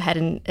go ahead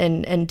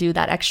and do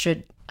that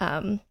extra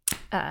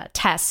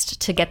test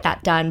to get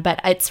that done,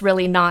 but it's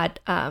really not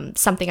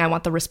something I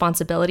want the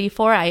responsibility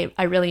for.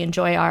 I really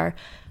enjoy our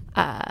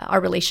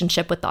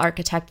relationship with the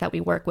architect that we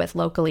work with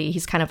locally.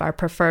 He's kind of our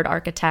preferred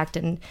architect,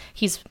 and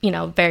he's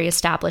very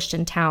established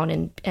in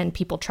town, and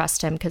people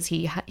trust him because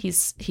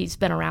he's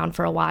been around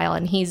for a while,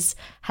 and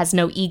has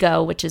no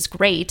ego, which is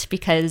great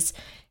because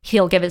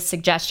he'll give us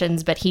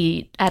suggestions, but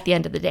at the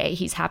end of the day,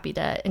 he's happy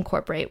to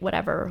incorporate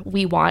whatever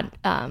we want.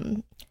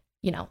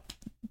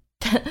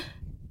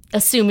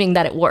 Assuming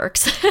that it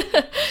works.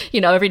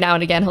 Every now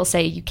and again, he'll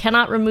say, you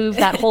cannot remove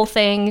that whole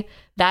thing.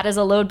 That is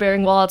a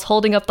load-bearing wall. It's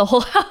holding up the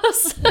whole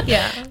house.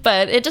 Yeah.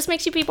 But it just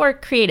makes you be more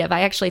creative.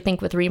 I actually think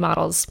with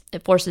remodels,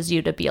 it forces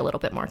you to be a little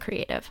bit more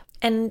creative.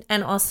 And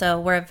also,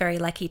 we're very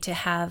lucky to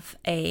have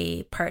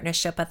a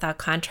partnership with our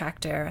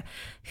contractor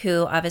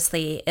who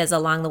obviously is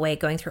along the way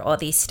going through all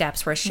these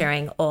steps. We're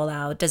sharing all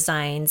our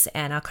designs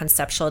and our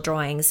conceptual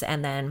drawings,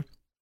 and then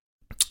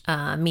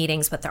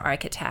meetings with the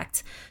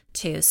architect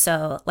too.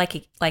 So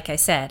like I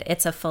said,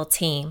 it's a full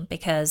team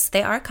because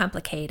they are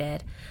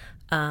complicated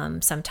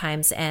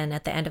sometimes. And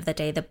at the end of the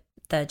day,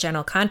 the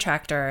general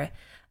contractor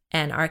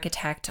and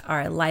architect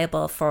are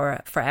liable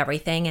for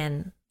everything,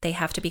 and they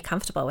have to be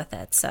comfortable with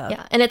it. So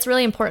yeah, and it's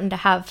really important to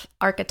have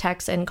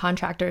architects and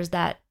contractors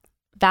that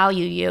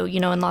value you.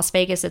 In Las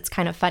Vegas, it's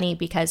kind of funny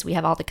because we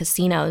have all the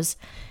casinos,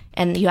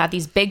 and you have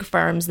these big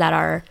firms that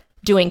are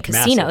doing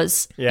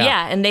casinos.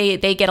 Yeah, and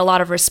they get a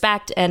lot of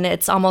respect, and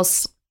it's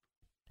almost,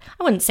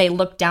 I wouldn't say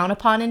looked down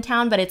upon in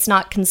town, but it's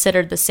not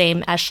considered the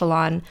same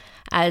echelon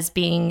as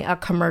being a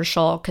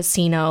commercial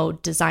casino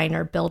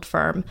designer build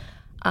firm.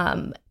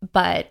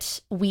 But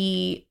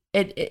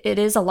it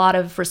is a lot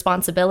of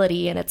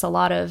responsibility, and it's a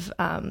lot of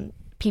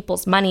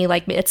people's money.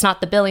 It's not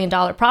the $1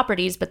 billion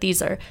properties, but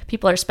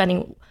people are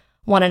spending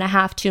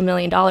 $1.5-2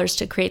 million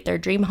to create their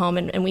dream home,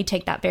 and we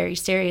take that very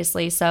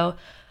seriously. So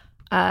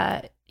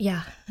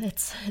yeah,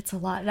 it's a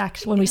lot.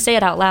 Actually, when we say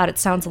it out loud, it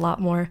sounds a lot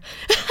more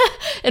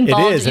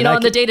involved. It is, in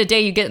the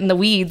day-to-day, you get in the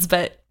weeds,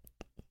 but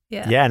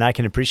yeah, and I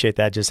can appreciate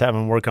that, just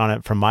having work on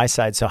it from my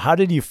side. So how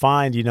did you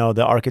find,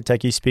 the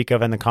architect you speak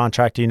of and the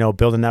contractor,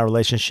 building that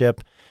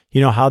relationship?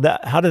 How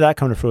did that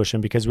come to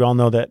fruition? Because we all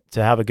know that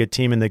to have a good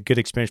team and the good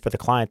experience for the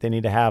client, they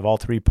need to have all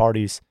three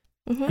parties,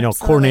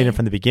 coordinated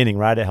from the beginning,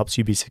 right? It helps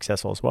you be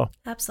successful as well.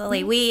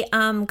 Absolutely. We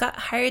got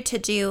hired to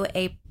do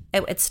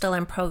it's still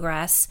in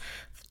progress,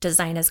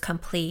 design is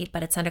complete,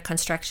 but it's under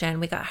construction.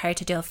 We got hired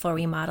to do a full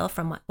remodel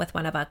with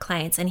one of our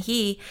clients, and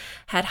he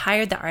had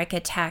hired the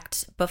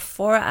architect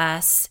before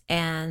us,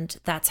 and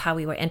that's how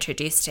we were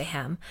introduced to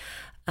him.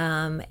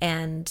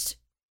 And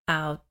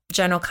our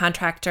general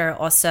contractor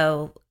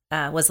also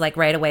was like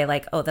right away,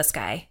 like, oh, this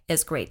guy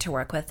is great to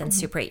work with and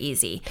super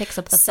easy. Picks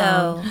up the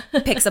phone.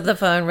 Picks up the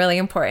phone, really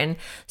important.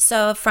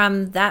 So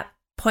from that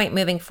point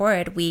moving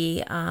forward,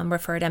 we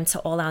referred him to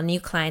all our new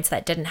clients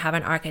that didn't have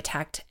an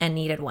architect and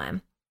needed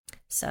one.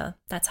 So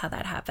that's how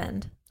that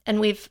happened. And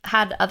we've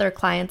had other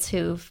clients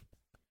who've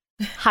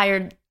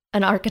hired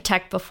an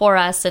architect before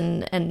us,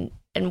 and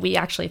we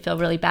actually feel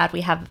really bad.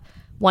 We have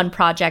one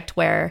project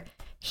where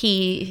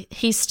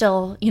he's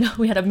still,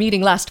 we had a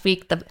meeting last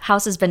week. The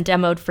house has been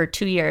demoed for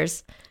 2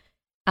 years.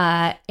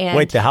 And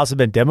wait, the house has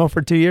been demoed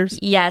for 2 years?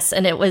 Yes,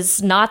 and it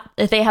was not.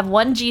 They have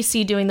one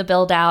GC doing the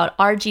build out,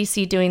 our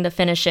GC doing the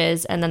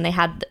finishes, and then they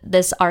had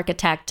this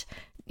architect.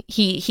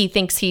 He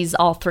thinks he's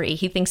all three.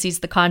 He thinks he's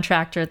the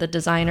contractor, the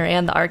designer,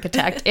 and the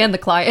architect, and the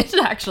client.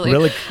 Actually,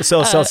 really,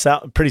 so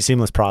pretty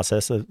seamless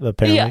process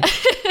apparently. Yeah,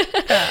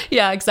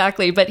 yeah,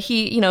 exactly. But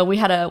we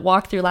had a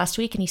walkthrough last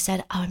week, and he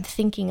said, "Oh, I'm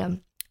thinking a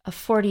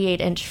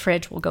 48-inch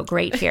fridge will go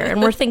great here."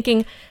 And we're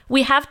thinking,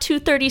 we have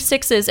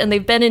 236s and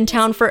they've been in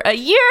town for a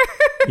year.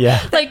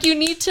 Yeah. Like you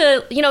need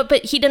to,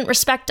 but he didn't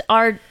respect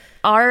our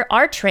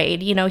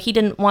trade. He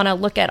didn't want to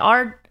look at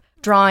our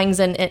drawings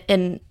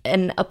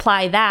and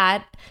apply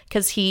that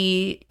because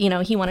he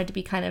wanted to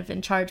be kind of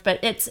in charge. But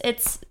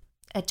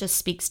it just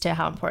speaks to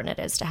how important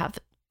it is to have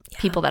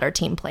people that are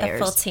team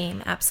players. A full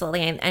team,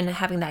 absolutely. And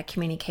having that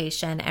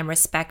communication and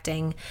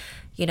respecting,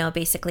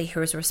 basically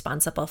who's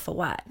responsible for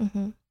what.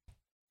 Mm-hmm.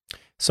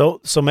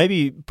 So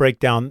maybe break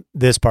down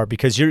this part,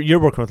 because you're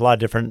working with a lot of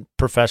different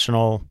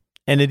professional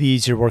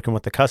entities. You're working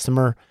with the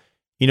customer,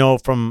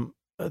 from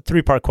a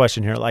 3-part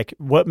question here, like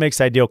what makes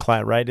the ideal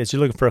client, right? As you're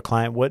looking for a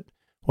client, what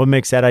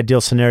makes that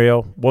ideal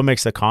scenario? What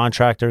makes the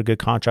contractor a good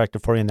contractor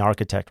for you and the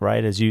architect,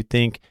 right? As you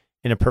think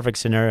in a perfect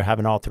scenario,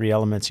 having all 3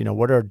 elements,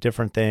 what are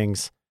different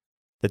things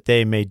that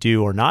they may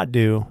do or not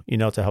do,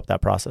 to help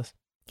that process?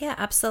 Yeah,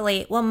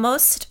 absolutely. Well,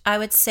 I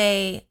would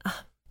say,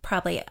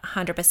 probably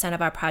 100%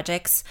 of our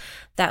projects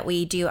that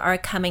we do are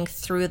coming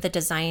through the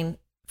design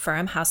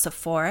firm, House of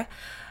Four.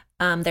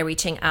 They're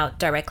reaching out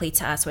directly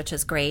to us, which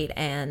is great.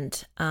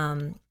 And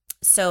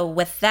so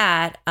with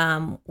that,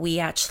 we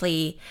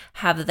actually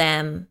have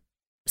them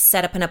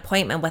set up an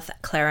appointment with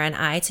Clara and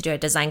I to do a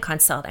design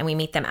consult. And we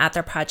meet them at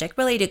their project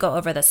really to go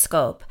over the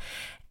scope.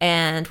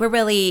 And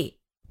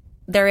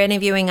they're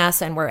interviewing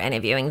us and we're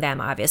interviewing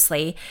them,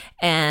 obviously,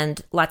 and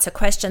lots of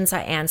questions are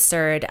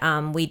answered.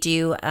 We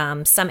do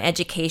some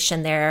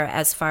education there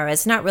as far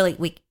as not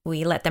really,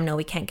 we let them know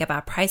we can't give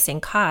our pricing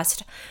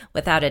cost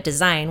without a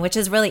design, which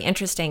is really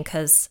interesting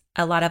because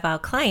a lot of our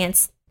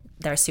clients,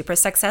 they're super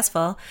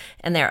successful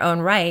in their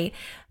own right.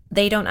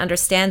 They don't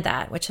understand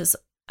that, which is,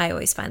 I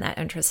always find that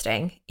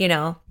interesting,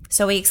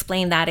 So we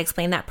explain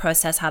that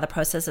process, how the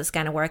process is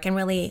going to work, and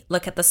really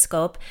look at the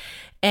scope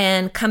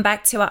and come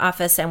back to our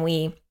office and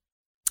we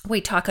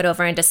talk it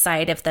over and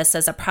decide if this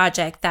is a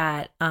project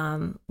that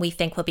we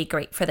think will be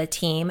great for the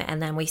team,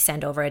 and then we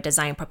send over a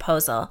design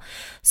proposal.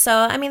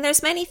 So,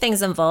 there's many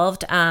things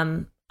involved.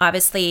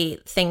 Obviously,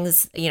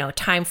 things,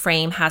 time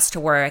frame has to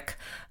work.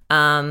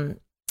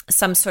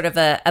 Some sort of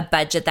a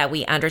budget that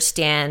we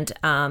understand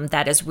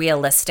that is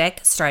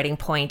realistic, starting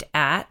point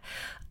at.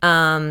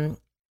 Also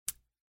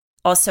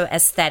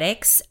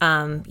aesthetics,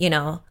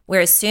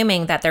 we're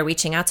assuming that they're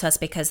reaching out to us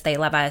because they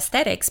love our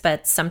aesthetics,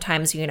 but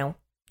sometimes,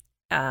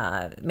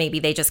 maybe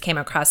they just came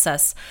across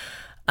us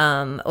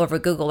over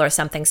Google or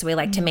something. So we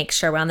like to make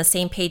sure we're on the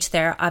same page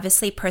there.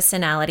 Obviously,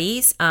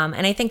 personalities.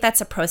 And I think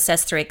that's a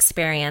process through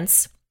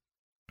experience.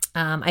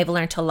 I've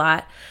learned a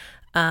lot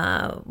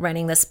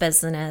running this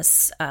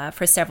business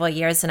for several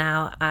years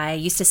now. I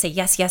used to say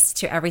yes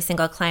to every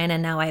single client.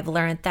 And now I've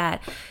learned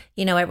that,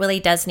 it really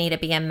does need to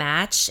be a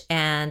match.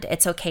 And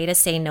it's okay to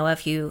say no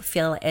if you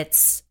feel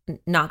it's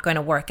not going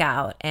to work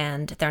out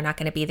and they're not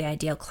going to be the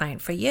ideal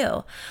client for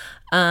you.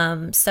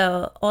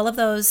 So all of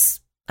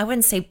those, I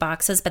wouldn't say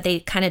boxes, but they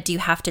kind of do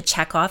have to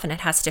check off, and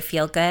it has to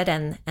feel good.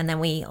 And then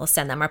we will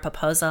send them our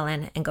proposal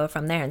and go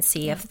from there and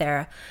see if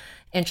they're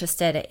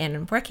interested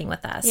in working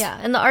with us. Yeah.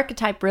 And the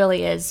archetype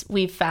really is,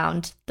 we've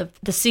found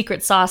the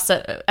secret sauce.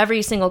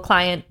 Every single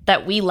client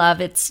that we love,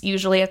 it's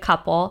usually a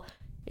couple.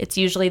 It's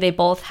usually they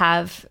both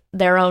have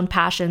their own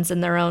passions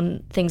and their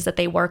own things that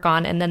they work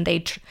on. And then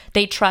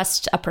they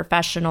trust a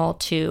professional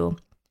to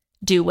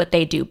do what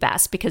they do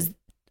best, because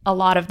a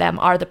lot of them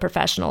are the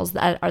professionals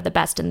that are the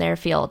best in their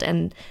field,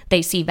 and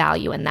they see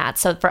value in that.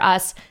 So for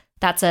us,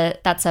 that's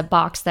a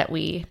box that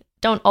we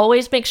don't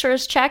always make sure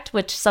is checked,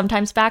 which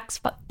sometimes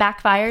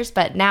backfires.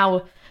 But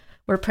now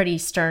we're pretty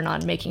stern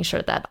on making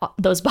sure that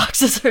those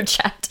boxes are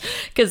checked,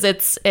 because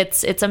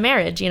it's a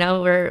marriage.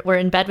 We're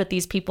in bed with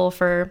these people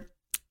for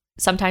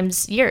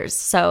sometimes years,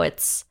 so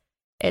it's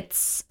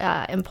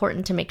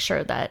important to make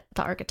sure that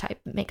the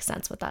archetype makes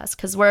sense with us,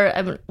 because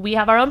we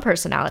have our own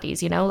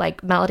personalities.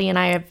 Like Melody and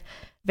I have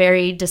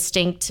very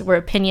distinct. We're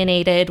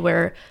opinionated.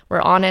 We're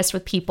honest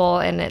with people,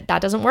 and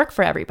that doesn't work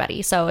for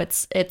everybody. So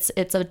it's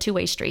a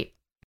two-way street.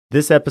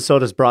 This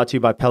episode is brought to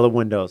you by Pella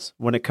Windows.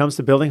 When it comes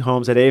to building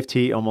homes at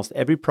AFT, almost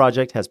every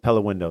project has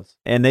Pella Windows.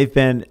 And they've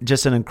been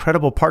just an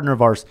incredible partner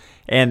of ours.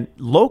 And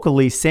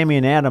locally, Sammy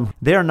and Adam,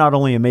 they are not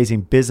only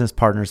amazing business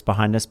partners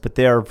behind us, but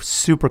they are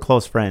super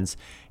close friends.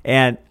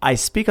 And I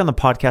speak on the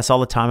podcast all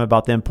the time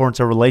about the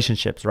importance of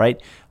relationships,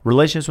 right?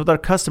 Relationships with our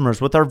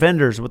customers, with our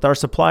vendors, with our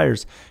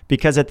suppliers.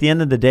 Because at the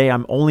end of the day,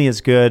 I'm only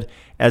as good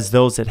as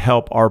those that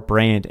help our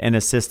brand and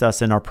assist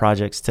us in our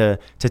projects to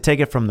take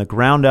it from the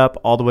ground up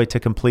all the way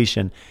to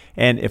completion.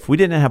 And if we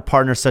didn't have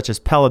partners such as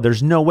Pella,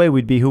 there's no way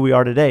we'd be who we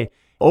are today.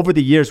 Over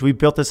the years, we've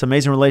built this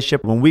amazing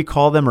relationship. When we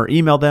call them or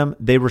email them,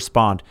 they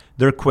respond.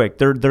 They're quick.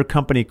 Their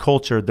company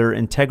culture, their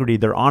integrity,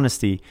 their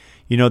honesty,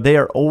 they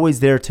are always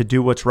there to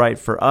do what's right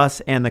for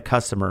us and the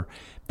customer.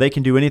 They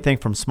can do anything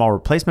from small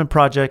replacement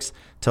projects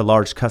to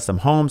large custom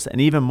homes and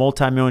even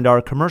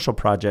multi-million-dollar commercial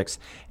projects.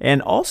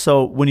 And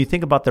also, when you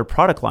think about their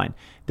product line,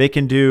 they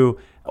can do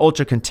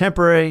ultra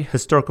contemporary,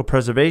 historical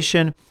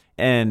preservation,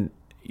 and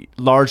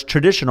large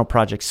traditional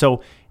projects.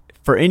 So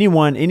for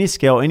anyone, any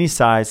scale, any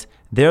size,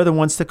 they're the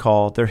ones to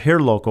call. They're here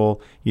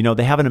local.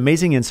 They have an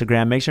amazing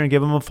Instagram. Make sure and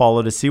give them a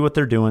follow to see what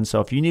they're doing.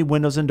 So if you need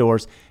windows and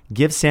doors,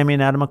 give Sammy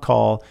and Adam a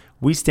call.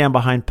 We stand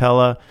behind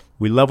Pella.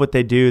 We love what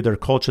they do, their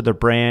culture, their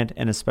brand,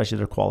 and especially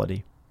their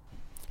quality.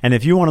 And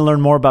if you want to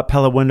learn more about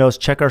Pella Windows,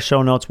 check our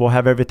show notes. We'll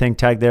have everything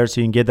tagged there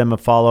so you can give them a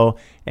follow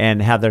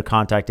and have their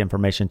contact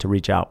information to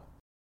reach out.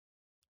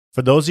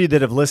 For those of you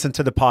that have listened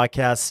to the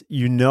podcast,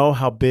 you know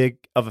how big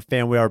of a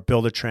fan we are of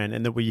Buildertrend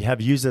and that we have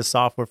used this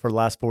software for the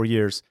last 4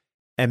 years.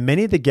 And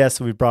many of the guests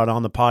that we've brought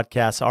on the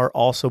podcast are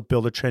also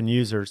Buildertrend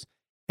users.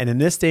 And in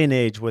this day and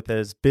age, with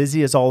as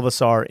busy as all of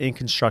us are in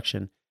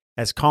construction,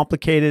 as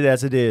complicated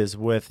as it is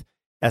with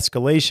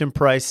escalation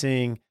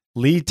pricing,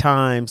 lead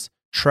times,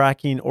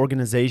 tracking,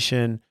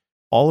 organization,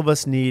 all of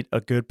us need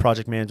a good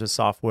project management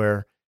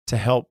software to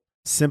help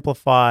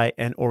simplify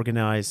and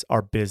organize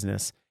our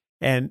business.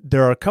 And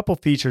there are a couple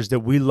features that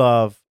we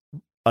love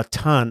a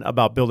ton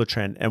about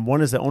Buildertrend. And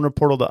one is the owner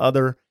portal. The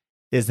other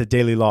is the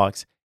daily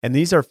logs. And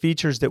these are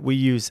features that we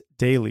use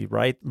daily,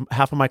 right?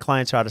 Half of my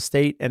clients are out of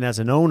state. And as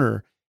an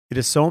owner, it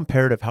is so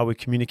imperative how we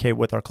communicate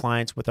with our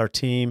clients, with our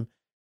team,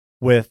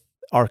 with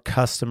our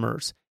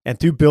customers. And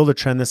through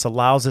Buildertrend, this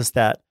allows us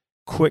that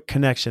quick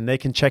connection. They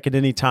can check at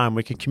any time.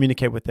 We can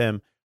communicate with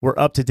them. We're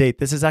up to date.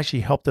 This has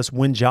actually helped us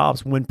win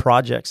jobs, win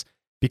projects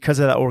because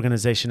of that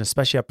organization,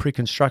 especially at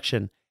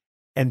pre-construction.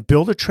 And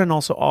Buildertrend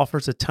also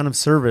offers a ton of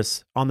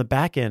service on the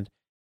back end,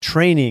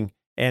 training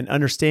and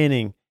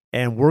understanding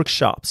and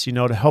workshops,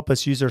 to help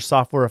us use their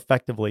software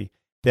effectively.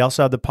 They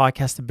also have the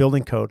podcast, The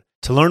Building Code.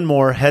 To learn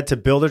more, head to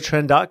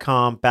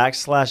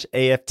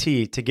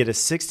buildertrend.com/AFT to get a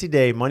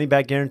 60-day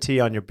money-back guarantee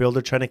on your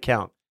Buildertrend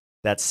account.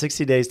 That's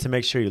 60 days to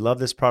make sure you love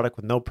this product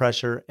with no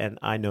pressure, and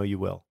I know you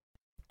will.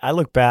 I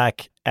look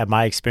back at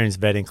my experience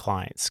vetting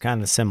clients,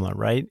 kind of similar,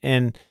 right?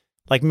 And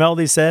like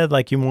Melody said,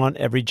 like you want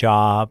every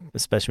job,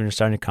 especially when you're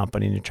starting a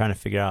company and you're trying to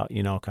figure out,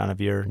 kind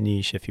of your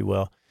niche, if you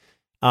will.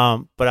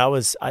 But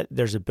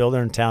there's a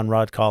builder in town,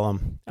 Rod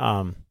Collum,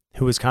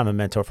 who was kind of a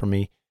mentor for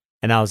me.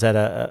 And I was at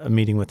a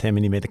meeting with him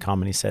and he made the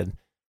comment. He said,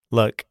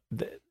 look,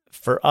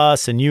 for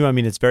us and you,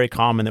 it's very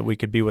common that we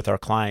could be with our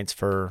clients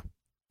for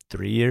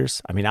 3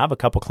 years. I have a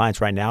couple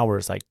clients right now where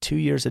it's like 2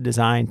 years of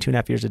design,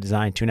 2.5 years of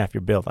design, 2.5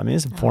 year build.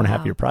 It's a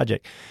 4.5 year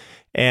project.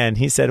 And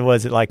he said,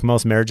 was it like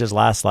most marriages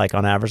last like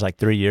on average like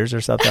 3 years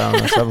or something? I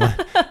don't know, something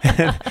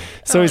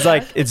so he's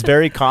like, it's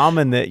very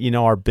common that,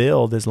 our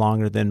build is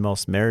longer than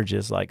most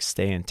marriages like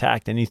stay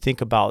intact. And you think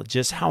about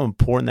just how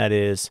important that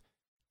is,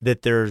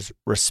 that there's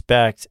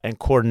respect and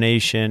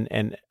coordination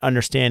and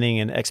understanding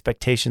and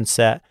expectation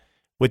set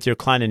with your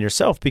client and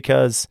yourself.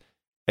 Because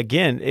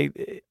again,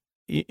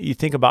 you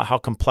think about how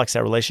complex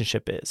that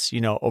relationship is,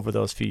 over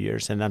those few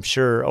years. And I'm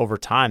sure over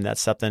time, that's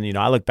something,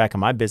 I look back at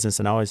my business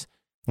and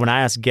when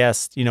I ask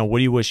guests, what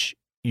do you wish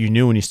you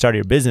knew when you started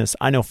your business?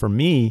 I know for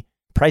me,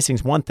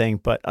 pricing's one thing,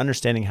 but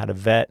understanding how to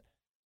vet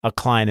a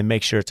client and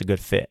make sure it's a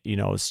good fit,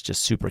 is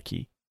just super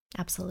key.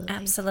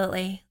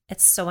 Absolutely.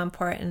 It's so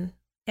important.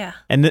 Yeah.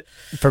 And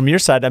from your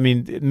side,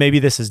 maybe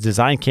this is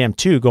Design Camp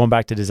too, going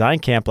back to Design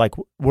Camp, like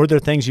were there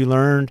things you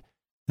learned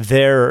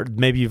there,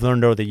 maybe you've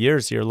learned over the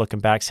years, you're looking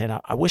back saying,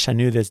 I wish I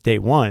knew this day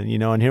one,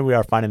 and here we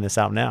are finding this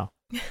out now.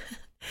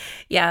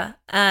 Yeah,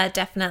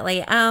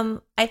 definitely.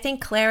 I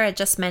think Clara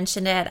just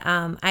mentioned it.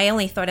 I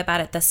only thought about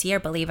it this year,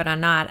 believe it or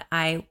not.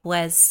 I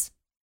was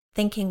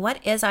thinking,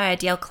 what is our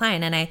ideal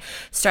client? And I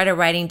started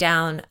writing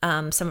down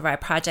some of our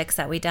projects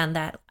that we done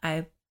that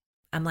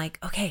I'm like,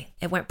 okay,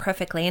 it went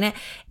perfectly. And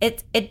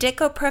it did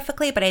go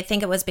perfectly, but I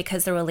think it was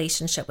because the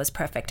relationship was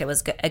perfect. It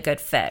was a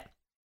good fit.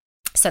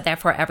 So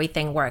therefore,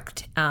 everything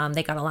worked.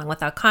 They got along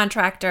with our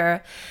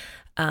contractor.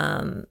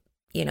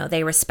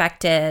 They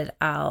respected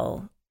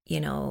our,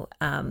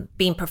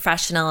 being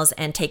professionals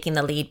and taking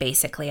the lead,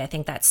 basically. I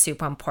think that's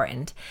super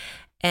important.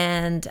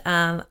 And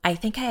I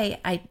think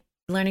I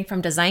learning from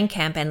Design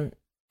Camp and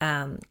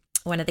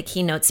one of the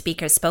keynote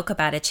speakers spoke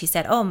about it. She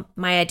said, "Oh,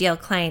 my ideal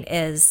client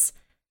is,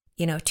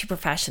 2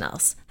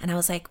 professionals." And I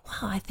was like,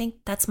 wow, I think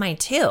that's mine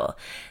too.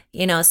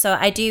 So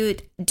I do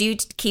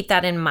keep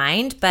that in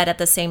mind, but at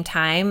the same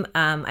time,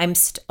 I'm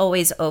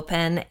always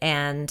open,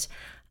 and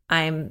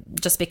I'm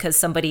just because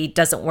somebody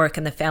doesn't work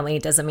in the family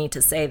doesn't mean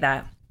to say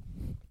that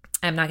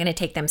I'm not going to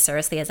take them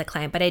seriously as a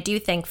client. But I do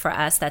think for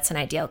us, that's an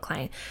ideal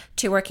client,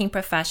 2 working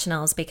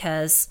professionals,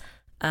 because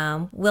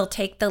will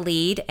take the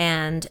lead,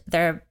 and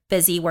they're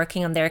busy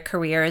working on their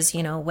careers,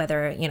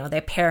 whether,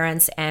 their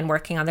parents and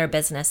working on their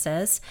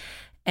businesses.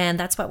 And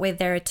that's what we're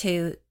there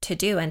to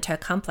do and to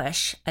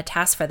accomplish a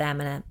task for them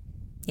and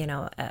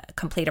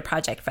complete a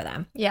project for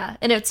them. Yeah.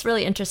 And it's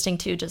really interesting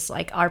too, just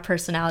like our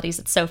personalities.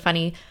 It's so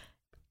funny.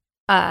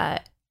 I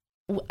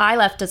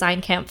left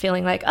design camp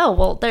feeling like, oh,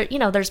 well,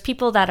 there's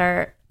people that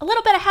are a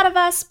little bit ahead of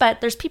us,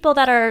 but there's people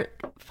that are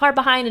far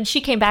behind. And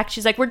she came back,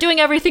 she's like, we're doing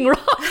everything wrong.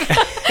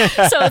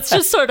 So it's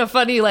just sort of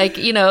funny, like,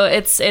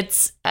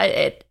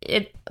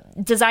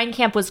 design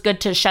camp was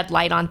good to shed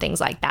light on things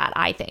like that.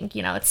 I think,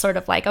 it's sort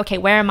of like, okay,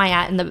 where am I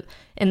at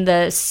in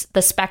the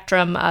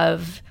spectrum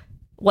of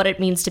what it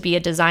means to be a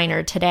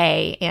designer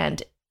today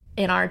and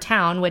in our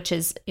town, which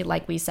is,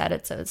 like we said,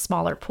 it's a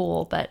smaller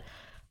pool, but,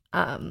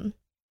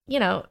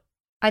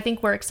 I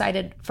think we're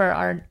excited for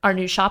our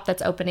new shop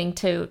that's opening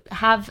to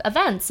have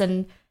events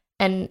and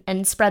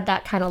spread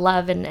that kind of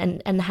love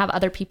and have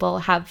other people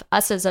have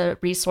us as a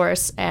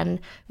resource. And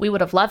we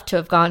would have loved to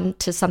have gone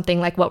to something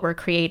like what we're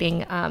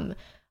creating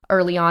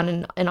early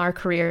on in our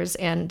careers.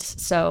 And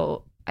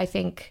so I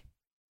think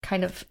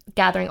kind of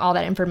gathering all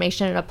that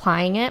information and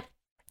applying it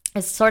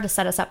is sort of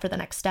set us up for the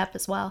next step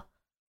as well.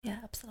 Yeah,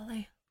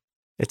 absolutely.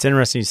 It's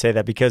interesting you say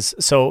that because,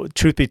 so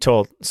truth be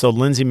told, so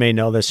Lindsay may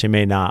know this, she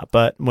may not,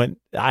 but when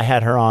I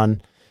had her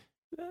on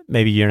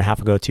maybe a year and a half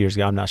ago, 2 years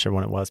ago, I'm not sure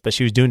when it was, but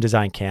she was doing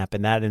design camp,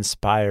 and that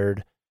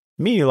inspired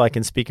me, like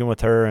in speaking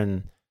with her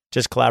and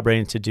just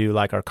collaborating to do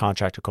like our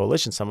Contractor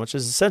Coalition Summit, which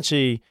is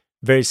essentially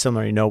very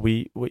similar.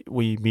 We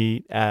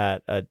meet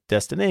at a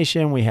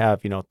destination, we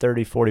have,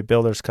 30, 40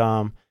 builders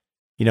come,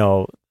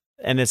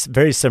 and it's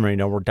very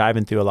similar. We're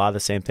diving through a lot of the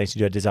same things you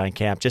do at design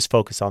camp, just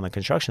focus on the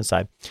construction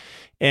side.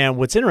 And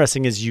what's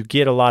interesting is you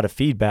get a lot of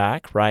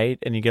feedback, right?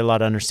 And you get a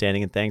lot of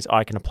understanding and things. Oh,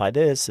 I can apply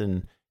this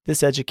and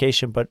this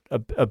education. But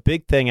a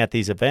big thing at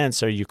these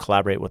events are you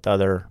collaborate with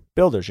other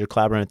builders. You're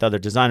collaborating with other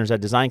designers at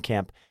design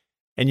camp,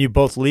 and you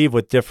both leave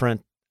with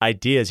different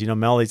ideas.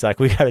 Melody's like,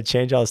 we got to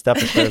change all this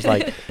stuff. And Claire's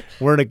like,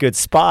 we're in a good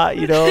spot.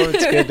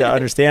 It's good to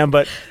understand.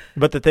 But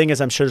the thing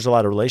is, I'm sure there's a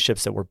lot of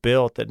relationships that were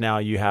built that now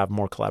you have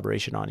more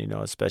collaboration on,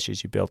 especially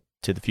as you build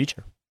to the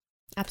future.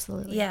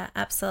 Absolutely. Yeah,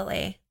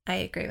 absolutely. I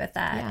agree with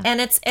that. Yeah.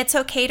 And it's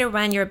okay to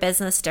run your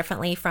business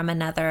differently from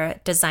another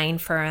design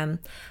firm.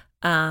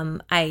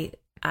 I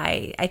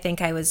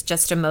think I was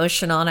just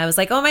emotional, and I was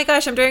like, oh my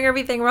gosh, I'm doing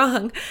everything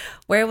wrong.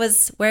 Where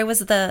was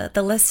the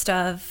list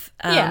of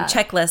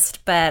checklist?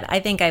 But I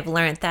think I've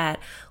learned that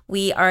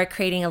we are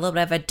creating a little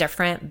bit of a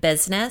different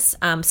business,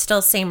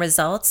 still same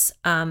results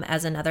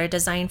as another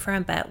design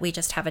firm, but we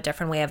just have a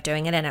different way of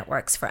doing it, and it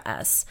works for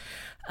us.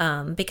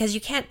 Because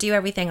you can't do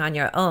everything on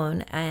your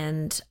own.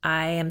 And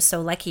I am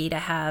so lucky to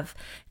have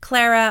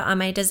Clara on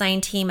my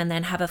design team and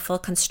then have a full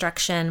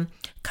construction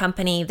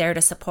company there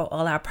to support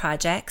all our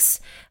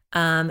projects.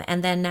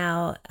 And then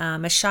now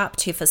a shop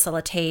to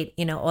facilitate,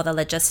 all the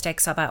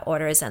logistics of our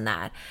orders and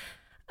that.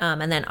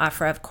 And then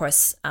offer, of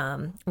course,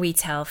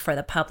 retail for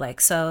the public.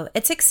 So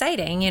it's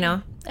exciting,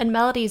 And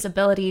Melody's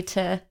ability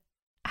to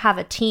have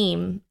a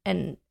team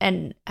and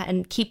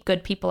keep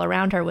good people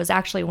around her was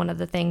actually one of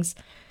the things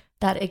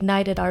that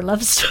ignited our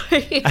love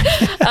story.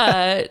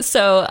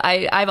 So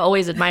I've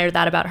always admired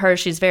that about her.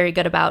 She's very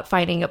good about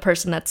finding a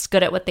person that's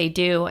good at what they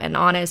do and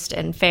honest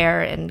and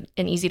fair and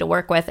easy to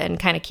work with, and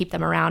kind of keep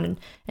them around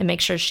and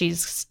make sure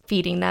she's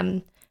feeding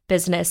them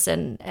business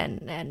and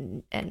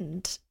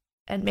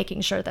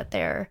making sure that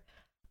they're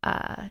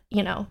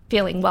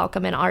feeling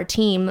welcome in our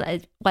team,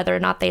 whether or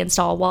not they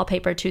install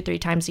wallpaper 2-3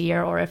 times a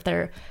year, or if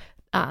they're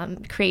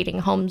creating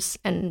homes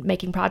and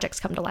making projects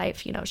come to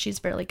life.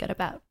 She's really good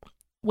about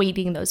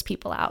weeding those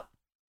people out.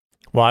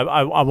 Well,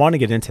 I want to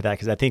get into that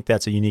because I think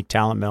that's a unique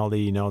talent,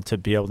 Melody, to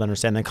be able to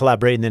understand and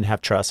collaborate and then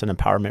have trust and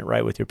empowerment,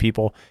 right, with your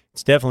people.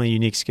 It's definitely a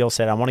unique skill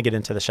set. I want to get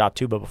into the shop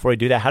too, but before we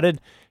do that,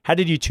 how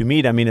did you two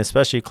meet? I mean,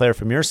 especially Claire,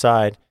 from your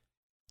side,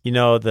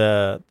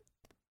 the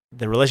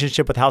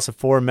relationship with House of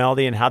Four and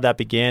Melody and how that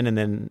began, and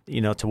then,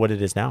 to what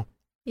it is now.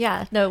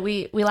 Yeah, no,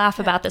 we laugh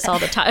about this all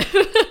the time.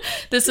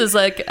 This is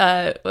like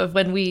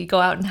when we go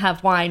out and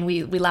have wine,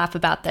 we laugh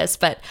about this.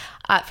 But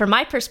from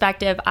my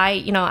perspective,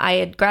 I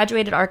had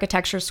graduated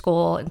architecture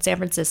school in San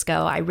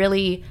Francisco. I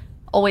really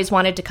always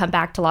wanted to come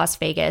back to Las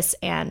Vegas.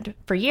 And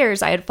for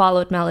years, I had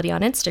followed Melody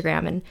on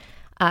Instagram. And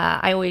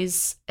I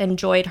always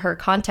enjoyed her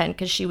content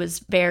because she was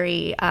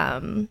very,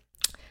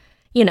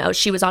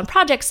 she was on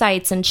project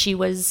sites and she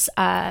was,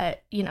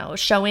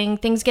 showing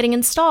things getting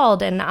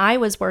installed. And I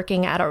was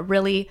working at a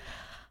really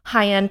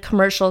high-end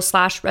commercial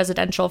 /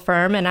 residential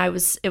firm. And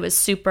it was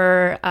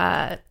super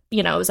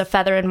it was a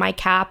feather in my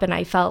cap, and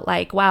I felt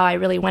like, wow, I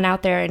really went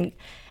out there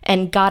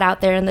and got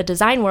out there in the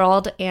design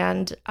world.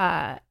 And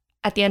at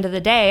the end of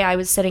the day, I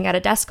was sitting at a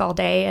desk all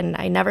day, and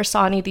I never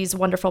saw any of these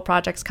wonderful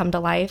projects come to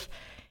life.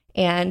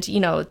 And,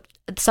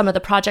 some of the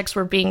projects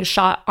were being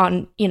shot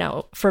on,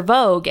 for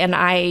Vogue, and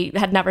I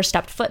had never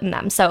stepped foot in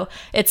them. So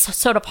it's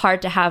sort of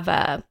hard to have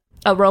a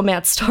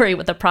romance story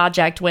with a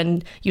project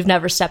when you've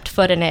never stepped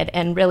foot in it,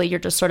 and really you're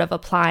just sort of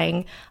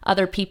applying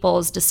other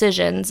people's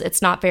decisions.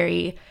 It's not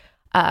very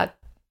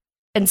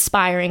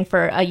inspiring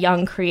for a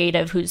young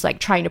creative who's like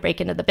trying to break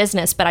into the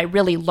business, but I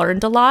really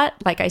learned a lot.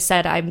 Like I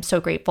said, I'm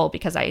so grateful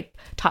because I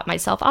taught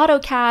myself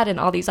AutoCAD and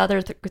all these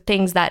other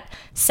things that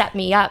set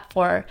me up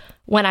for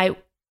when I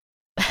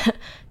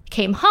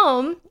came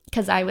home,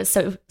 because I was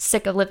so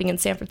sick of living in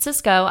San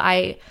Francisco.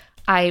 I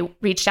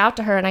reached out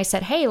to her and I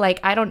said, hey, like,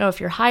 I don't know if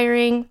you're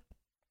hiring.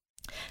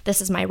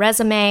 This is my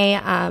resume.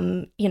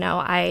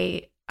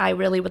 I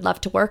really would love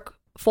to work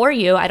for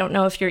you. I don't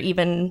know if you're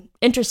even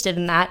interested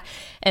in that.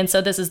 And so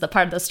this is the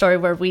part of the story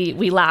where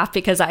we laugh,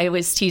 because I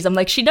always tease. I'm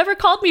like, she never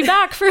called me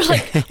back for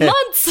like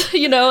months,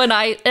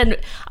 and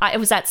I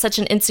was at such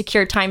an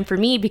insecure time for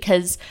me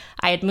because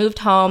I had moved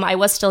home. I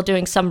was still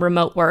doing some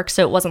remote work,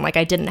 so it wasn't like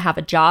I didn't have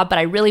a job, but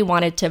I really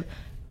wanted to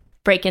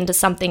break into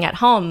something at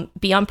home,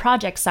 be on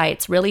project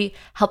sites, really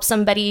help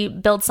somebody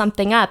build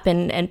something up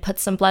and put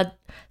some blood,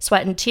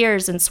 sweat, and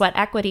tears and sweat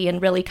equity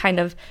and really kind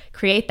of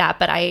create that.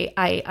 But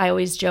I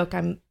always joke,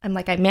 I'm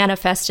like, I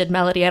manifested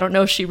Melody. I don't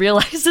know if she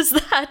realizes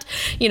that,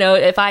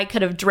 if I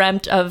could have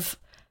dreamt of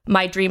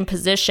my dream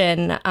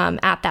position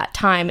at that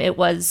time, it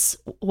was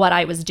what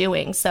I was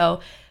doing.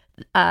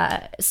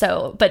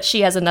 But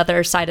she has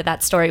another side of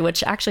that story,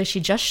 which actually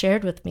she just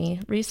shared with me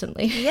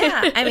recently.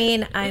 Yeah. I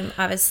mean, I'm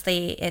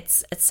obviously,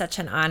 it's such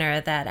an honor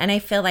that, and I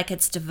feel like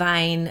it's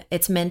divine.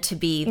 It's meant to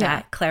be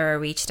that Clara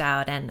reached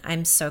out, and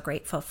I'm so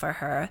grateful for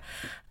her.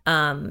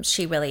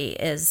 She really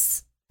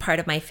is part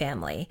of my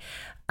family.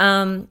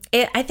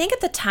 I think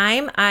at the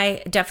time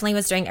I definitely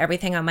was doing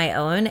everything on my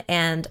own,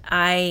 and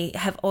I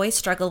have always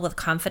struggled with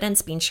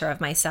confidence, being sure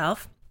of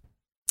myself.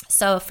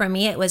 So for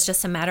me, it was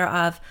just a matter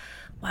of,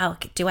 wow,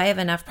 do I have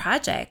enough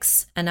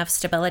projects, enough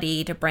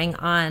stability to bring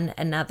on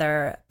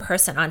another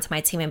person onto my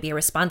team and be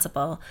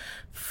responsible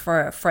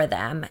for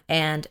them,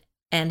 and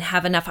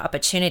have enough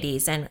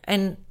opportunities,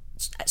 and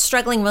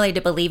struggling really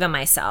to believe in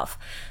myself.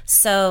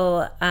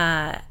 So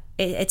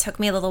it took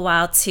me a little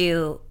while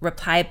to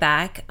reply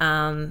back.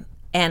 And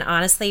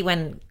honestly,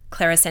 when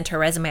Clara sent her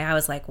resume, I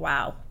was like,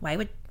 wow, why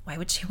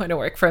would she want to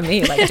work for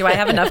me? Like, do I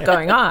have enough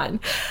going on?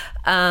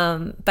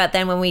 But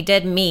then when we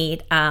did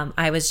meet,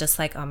 I was just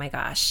like, oh my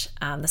gosh,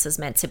 this is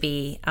meant to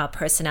be. Our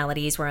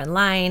personalities were in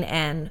line,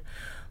 and,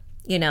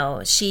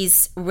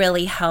 she's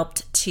really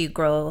helped to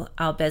grow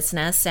our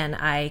business, and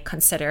I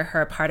consider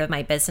her part of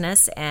my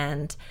business.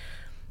 And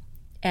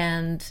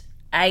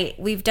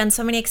we've done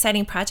so many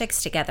exciting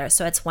projects together.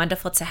 So it's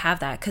wonderful to have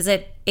that, because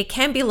it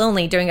can be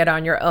lonely doing it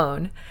on your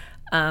own.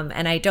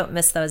 And I don't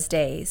miss those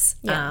days.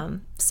 Yeah.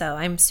 So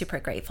I'm super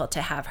grateful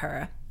to have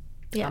her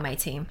on my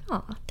team.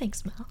 Oh,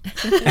 thanks, Mel.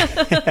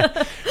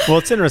 Well,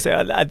 it's interesting.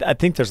 I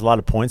think there's a lot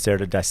of points there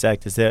to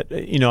dissect. Is that,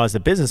 as a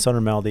business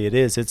owner, Melody,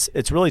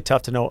 it's really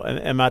tough to know,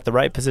 am I at the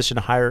right position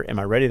to hire? Am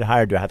I ready to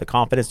hire? Do I have the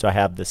confidence? Do I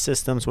have the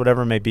systems?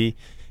 Whatever it may be.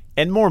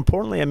 And more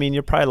importantly, I mean,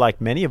 you're probably like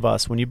many of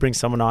us, when you bring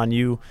someone on,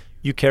 you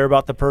care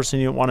about the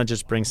person. You don't want to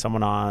just bring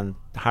someone on,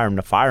 hire them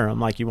to fire them.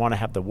 Like, you want to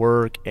have the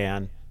work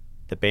and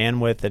the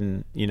bandwidth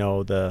and,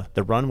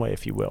 the runway,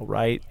 if you will,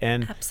 right?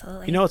 And,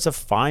 absolutely. It's a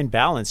fine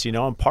balance,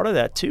 and part of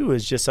that too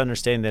is just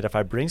understanding that if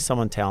I bring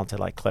someone talented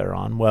like Clara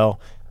on, well,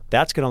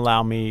 that's going to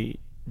allow me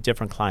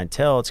different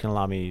clientele. It's going to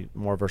allow me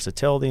more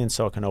versatility, and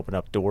so it can open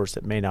up doors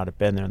that may not have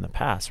been there in the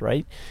past,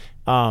 right?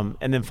 And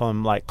then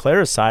from like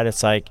Clara's side,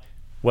 it's like,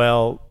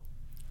 well,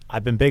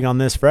 I've been big on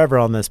this forever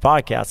on this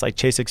podcast, like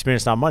chase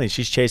experience, not money.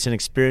 She's chasing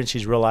experience.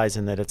 She's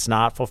realizing that it's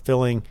not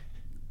fulfilling,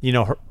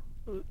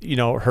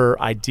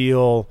 her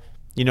ideal,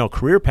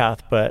 career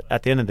path. But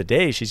at the end of the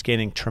day, she's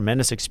gaining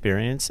tremendous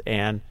experience,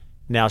 and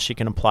now she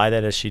can apply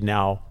that as she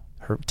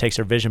takes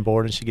her vision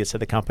board and she gets to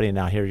the company. And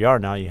now here you are.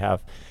 Now you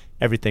have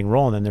everything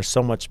rolling, and there's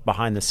so much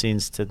behind the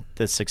scenes to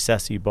the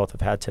success you both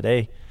have had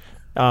today.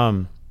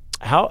 How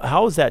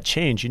has that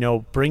changed?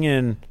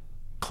 Bringing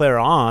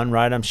Clara on,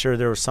 right? I'm sure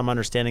there was some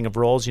understanding of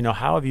roles.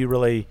 How have you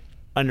really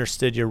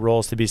understood your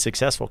roles to be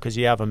successful? Because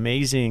you have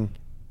amazing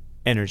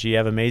energy, you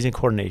have amazing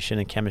coordination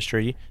and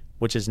chemistry,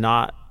 which is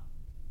not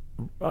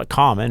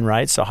common,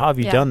 right? So how have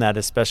you done that,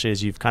 especially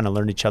as you've kind of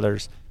learned each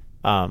other's,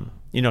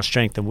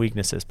 strength and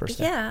weaknesses per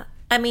se? Yeah.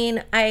 I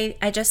mean,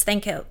 I just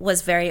think it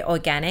was very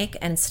organic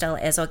and still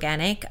is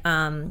organic.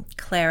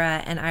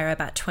 Clara and I are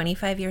about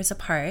 25 years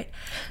apart.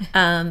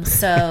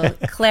 So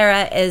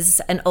Clara is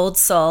an old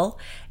soul,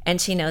 and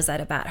she knows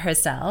that about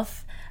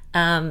herself.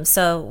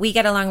 So we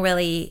get along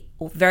really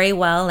very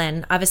well.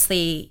 And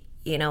obviously,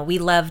 we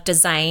love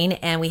design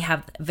and we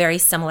have very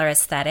similar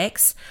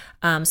aesthetics.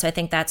 So I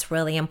think that's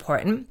really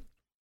important.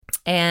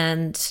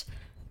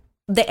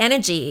 the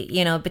energy,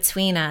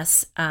 between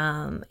us,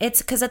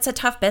 it's because it's a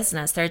tough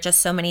business. There are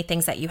just so many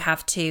things that you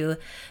have to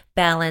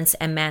balance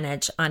and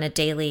manage on a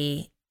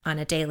daily,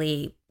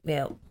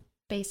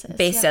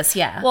 basis.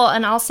 Yeah. Well,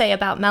 and I'll say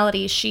about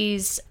Melody,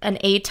 she's an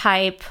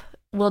A-type,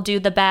 will do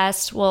the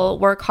best, will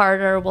work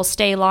harder, will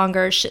stay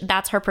longer.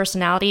 That's her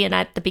personality. And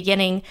at the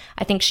beginning,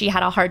 I think she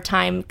had a hard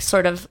time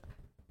sort of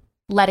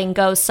letting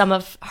go some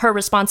of her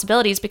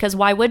responsibilities, because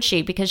why would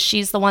she? Because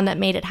she's the one that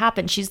made it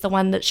happen. She's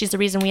the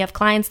reason we have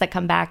clients that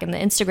come back and the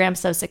Instagram's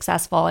so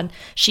successful, and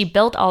she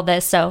built all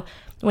this. So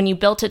when you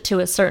built it to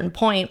a certain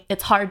point,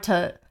 it's hard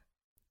to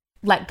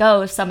let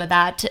go of some of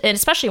that, and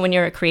especially when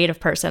you're a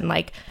creative person.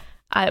 Like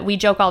we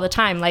joke all the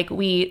time, like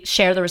we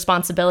share the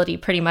responsibility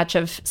pretty much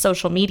of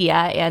social media.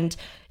 And,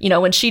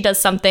 when she does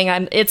something,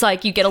 it's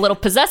like you get a little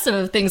possessive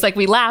of things. Like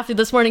we laugh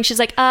this morning. She's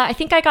like, I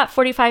think I got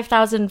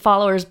 45,000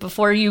 followers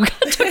before you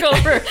took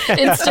over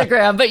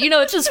Instagram. But,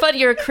 it's just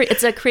funny.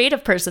 It's a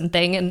creative person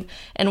thing.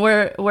 And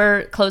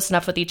we're close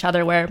enough with each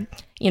other where,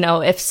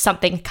 if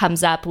something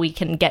comes up, we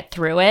can get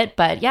through it.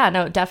 But yeah,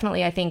 no,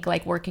 definitely. I think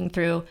like working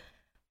through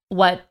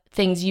what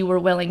things you were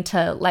willing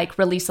to like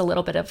release a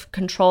little bit of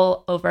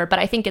control over. But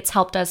I think it's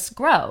helped us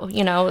grow,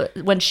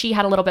 when she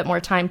had a little bit more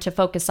time to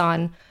focus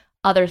on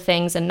other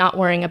things and not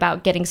worrying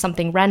about getting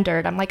something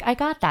rendered. I'm like, I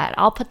got that.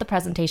 I'll put the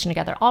presentation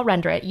together. I'll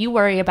render it. You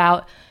worry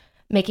about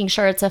making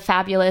sure it's a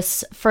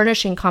fabulous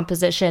furnishing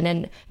composition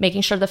and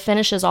making sure the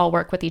finishes all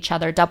work with each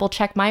other. Double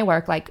check my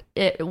work. Like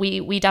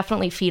we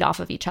definitely feed off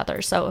of each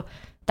other. So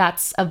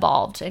that's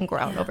evolved and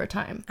grown over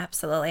time.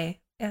 Absolutely.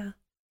 Yeah.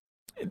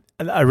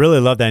 I really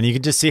love that. And you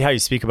can just see how you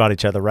speak about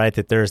each other, right?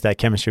 That there's that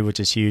chemistry,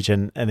 which is huge.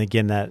 And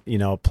again, that,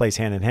 plays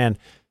hand in hand.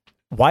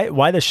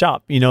 Why the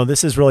shop?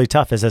 This is really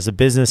tough as a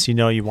business,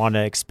 you want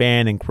to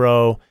expand and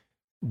grow,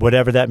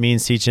 whatever that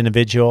means to each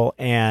individual.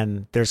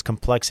 And there's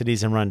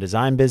complexities in run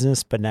design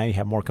business, but now you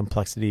have more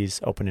complexities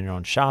opening your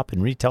own shop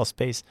and retail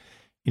space.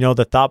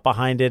 The thought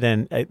behind it.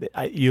 And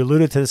you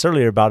alluded to this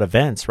earlier about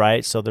events,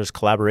 right? So there's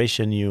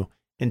collaboration you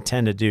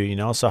intend to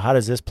do, so how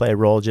does this play a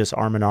role just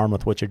arm in arm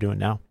with what you're doing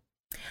now?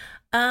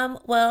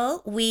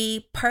 Well,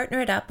 we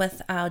partnered up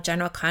with our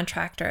general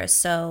contractors.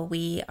 So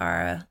we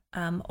are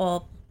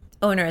all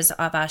owners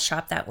of a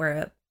shop that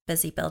we're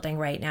busy building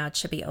right now. It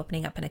should be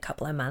opening up in a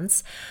couple of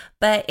months.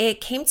 But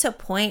it came to a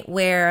point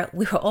where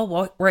we were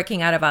all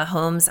working out of our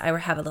homes. I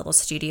have a little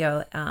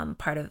studio,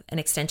 part of an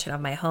extension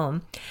of my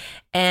home.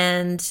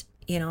 And,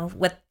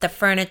 with the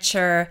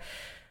furniture,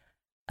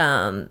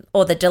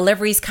 or the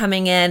deliveries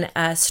coming in,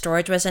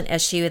 storage was an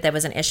issue. There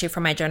was an issue for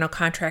my general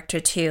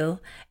contractor too.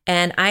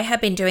 And I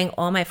had been doing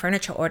all my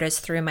furniture orders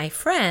through my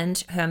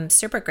friend, who I'm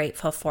super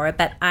grateful for,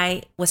 but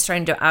I was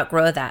starting to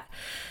outgrow that.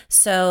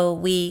 So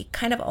we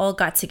kind of all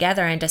got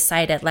together and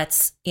decided,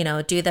 let's,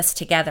 do this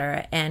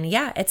together. And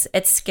yeah,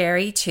 it's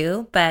scary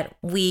too, but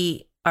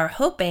we are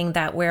hoping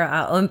that we're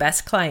our own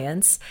best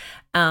clients.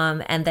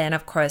 And then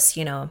of course,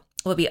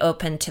 we'll be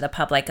open to the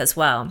public as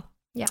well.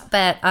 Yeah.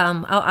 But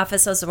our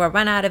offices will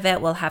run out of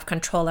it. We'll have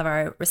control of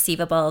our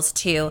receivables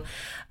too.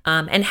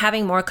 And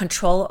having more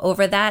control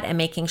over that and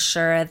making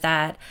sure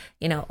that,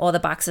 all the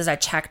boxes are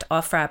checked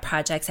off for our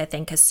projects, I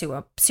think is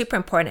super, super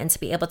important, and to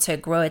be able to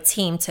grow a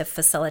team to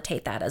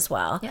facilitate that as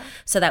well.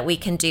 So that we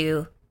can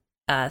do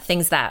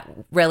things that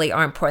really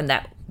are important,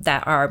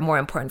 that are more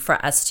important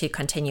for us to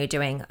continue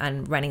doing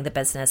and running the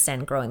business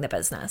and growing the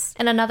business.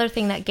 And another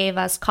thing that gave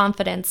us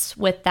confidence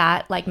with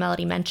that, like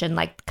Melody mentioned,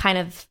 like kind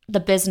of the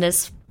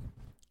business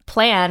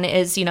plan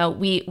is,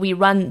 we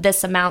run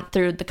this amount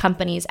through the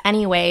companies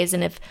anyways.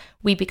 And if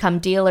we become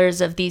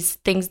dealers of these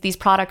things, these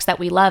products that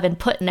we love and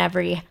put in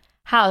every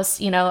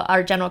house,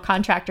 our general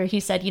contractor, he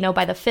said,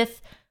 by the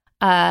fifth,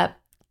 rep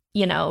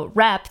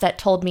that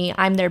told me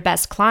I'm their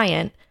best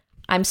client,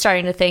 I'm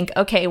starting to think,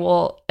 okay,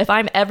 well, if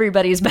I'm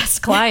everybody's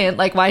best client,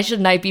 like why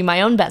shouldn't I be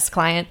my own best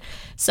client?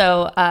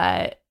 So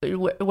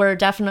we're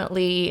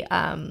definitely,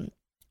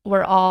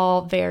 we're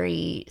all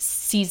very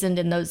seasoned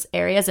in those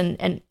areas,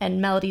 and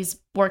Melody's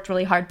worked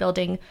really hard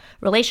building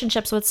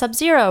relationships with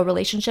Sub-Zero,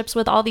 relationships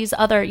with all these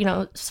other,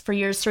 for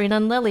years, Serena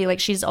and Lily.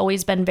 Like she's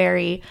always been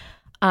very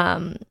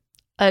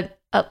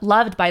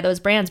loved by those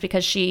brands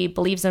because she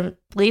believes in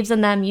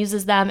them,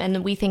 uses them,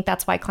 and we think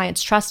that's why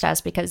clients trust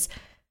us, because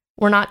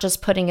we're not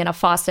just putting in a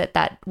faucet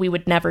that we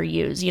would never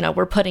use.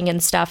 We're putting in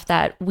stuff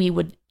that we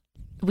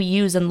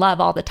use and love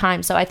all the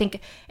time. So I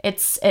think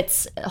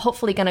it's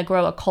hopefully going to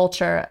grow a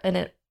culture in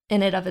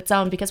it of its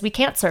own, because we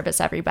can't service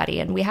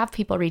everybody, and we have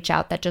people reach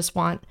out that just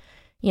want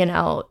to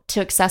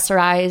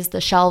accessorize the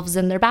shelves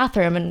in their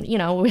bathroom, and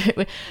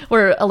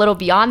we're a little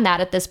beyond that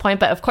at this point.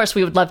 But of course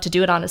we would love to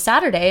do it on a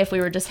Saturday if we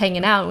were just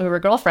hanging out and we were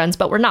girlfriends,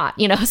 but we're not,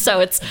 so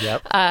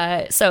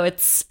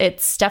it's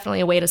it's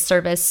definitely a way to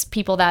service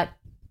people that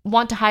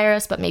want to hire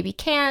us but maybe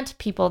can't,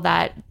 people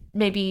that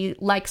maybe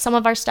like some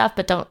of our stuff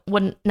but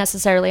wouldn't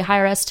necessarily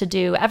hire us to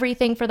do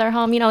everything for their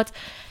home.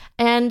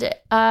 And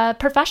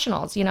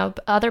professionals,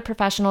 other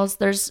professionals.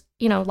 There's,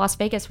 Las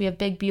Vegas, we have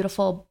big,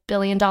 beautiful $1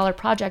 billion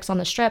projects on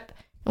the Strip.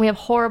 And we have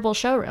horrible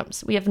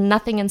showrooms. We have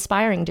nothing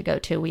inspiring to go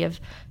to. We have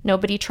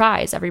nobody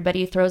tries.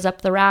 Everybody throws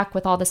up the rack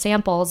with all the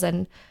samples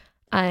and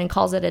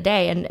calls it a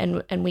day.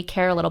 And we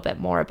care a little bit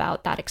more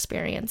about that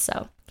experience.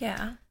 So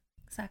yeah,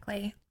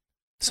 exactly.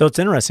 So it's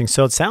interesting.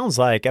 So it sounds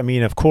like, I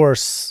mean, of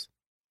course,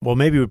 well,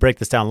 maybe we break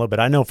this down a little bit.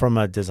 I know from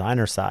a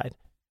designer side,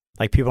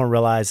 like people don't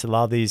realize a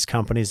lot of these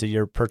companies that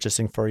you're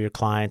purchasing for your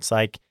clients,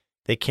 like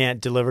they can't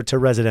deliver to a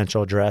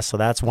residential address. So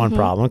that's one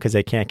problem because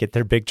they can't get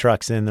their big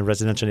trucks in the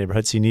residential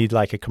neighborhood. So you need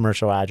like a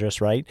commercial address,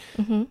 right?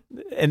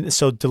 And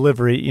so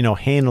delivery,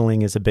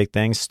 handling is a big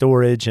thing,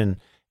 storage. And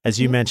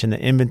as you mentioned,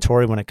 the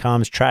inventory when it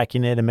comes,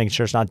 tracking it and making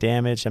sure it's not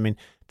damaged. I mean,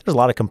 there's a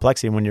lot of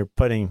complexity when you're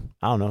putting,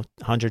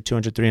 100,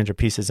 200, 300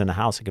 pieces in a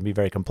house. It can be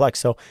very complex.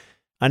 So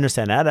I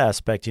understand that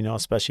aspect,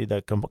 especially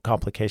the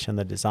complication of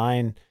the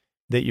design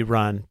that you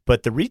run,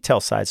 but the retail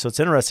side. So it's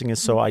interesting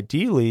is so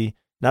ideally,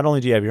 not only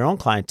do you have your own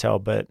clientele,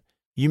 but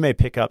you may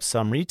pick up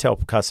some retail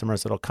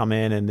customers that'll come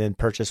in and then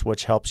purchase,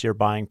 which helps your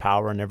buying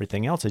power and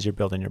everything else as you're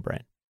building your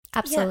brand.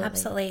 absolutely. Yeah,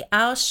 absolutely.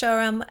 Our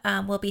showroom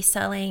will be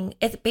selling,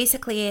 it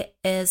basically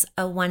is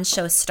a one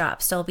show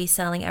stop. So we'll be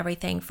selling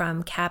everything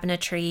from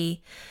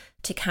cabinetry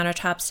to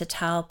countertops to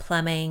tile,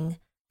 plumbing,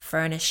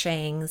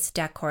 furnishings,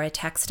 decor,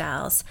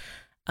 textiles,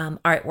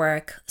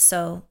 artwork.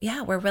 So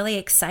yeah, we're really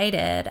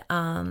excited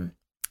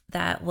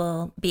that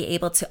we'll be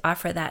able to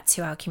offer that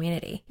to our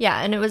community.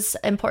 Yeah, and it was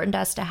important to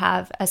us to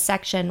have a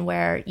section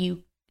where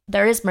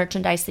there is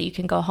merchandise that you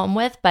can go home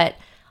with, but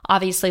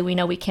obviously we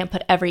know we can't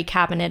put every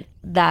cabinet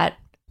that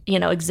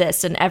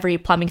exists in every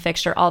plumbing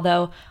fixture,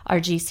 although our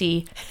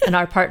GC and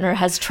our partner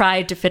has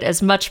tried to fit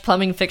as much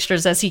plumbing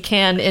fixtures as he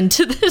can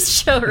into this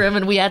showroom,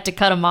 and we had to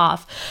cut them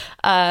off.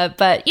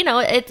 But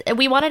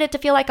we wanted it to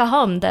feel like a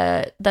home.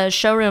 The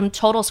showroom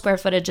total square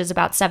footage is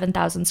about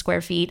 7,000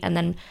 square feet, and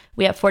then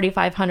we have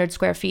 4,500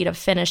 square feet of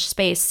finished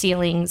space,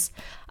 ceilings,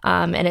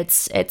 and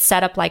it's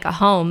set up like a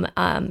home.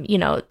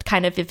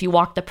 Kind of if you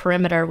walk the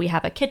perimeter, we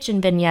have a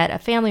kitchen vignette, a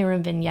family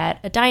room vignette,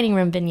 a dining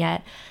room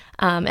vignette.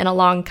 And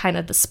along kind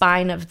of the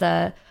spine of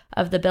the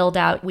build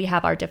out, we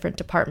have our different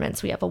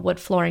departments. We have a wood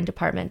flooring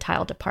department,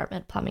 tile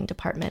department, plumbing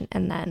department,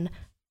 and then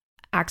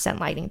accent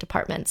lighting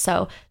department.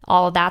 So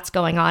all of that's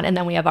going on. And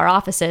then we have our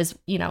offices.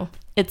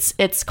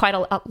 It's quite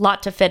a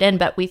lot to fit in,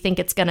 but we think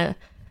it's going to,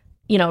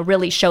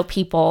 really show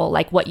people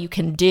like what you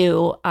can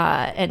do.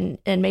 And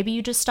maybe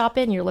you just stop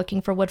in, you're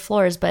looking for wood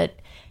floors, but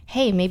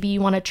hey, maybe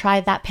you want to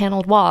try that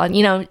paneled wall.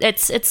 And,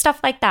 it's stuff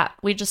like that.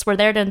 We're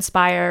there to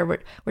inspire.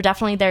 We're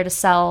definitely there to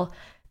sell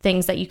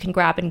things that you can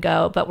grab and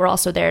go, but we're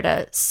also there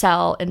to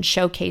sell and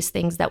showcase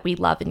things that we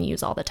love and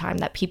use all the time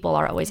that people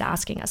are always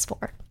asking us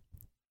for.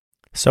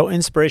 So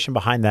inspiration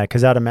behind that,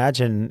 because I'd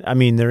imagine,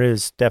 there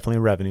is definitely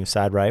a revenue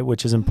side, right?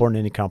 Which is important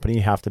in any company.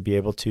 You have to be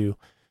able to,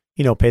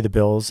 pay the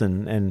bills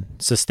and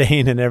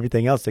sustain and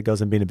everything else that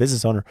goes in being a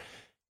business owner.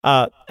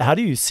 How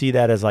do you see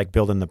that as like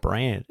building the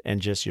brand and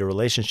just your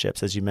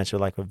relationships, as you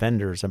mentioned, like with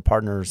vendors and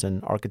partners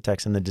and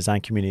architects and the design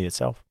community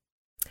itself?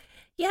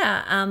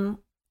 Yeah.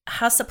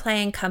 House of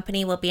Play and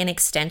Company will be an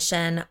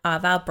extension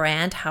of our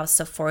brand, House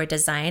of Forward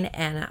Design,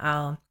 and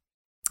our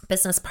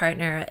business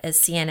partner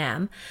is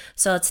C&M.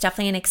 So it's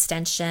definitely an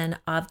extension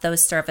of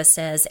those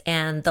services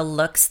and the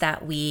looks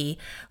that we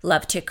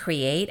love to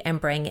create and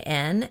bring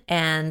in.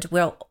 And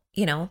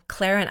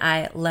Claire and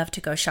I love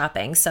to go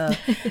shopping. So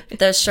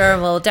the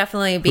showroom will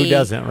definitely be... Who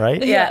doesn't,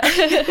 right? Yeah,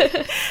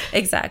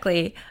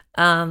 exactly.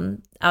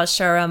 Our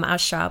showroom, our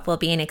shop will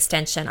be an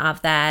extension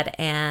of that.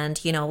 And,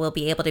 we'll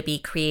be able to be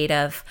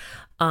creative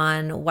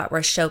on what we're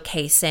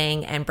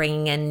showcasing and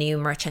bringing in new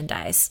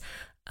merchandise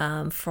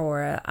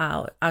for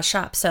our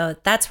shop. So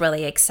that's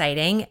really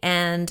exciting.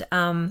 And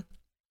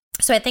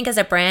so I think as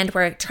a brand,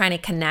 we're trying to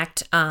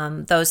connect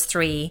those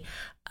three,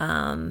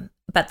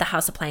 but the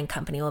House of Play and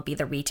Company will be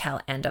the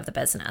retail end of the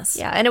business.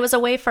 Yeah, and it was a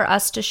way for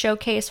us to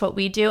showcase what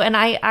we do. And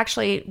I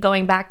actually,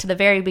 going back to the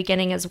very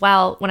beginning as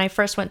well, when I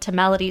first went to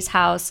Melody's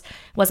house,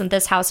 it wasn't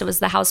this house, it was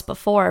the house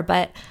before,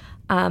 but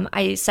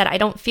I said, I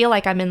don't feel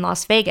like I'm in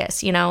Las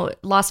Vegas.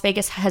 Las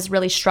Vegas has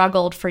really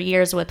struggled for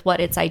years with what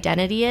its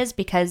identity is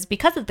because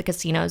of the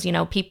casinos.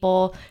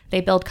 People, they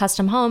build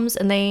custom homes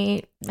and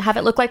they have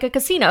it look like a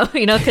casino,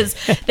 because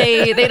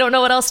they don't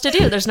know what else to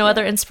do. There's no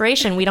other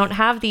inspiration. We don't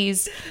have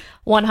these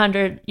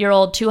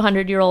 100-year-old,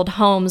 200-year-old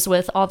homes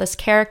with all this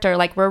character.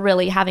 Like we're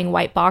really having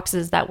white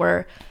boxes that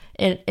we're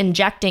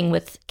injecting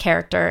with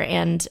character.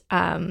 And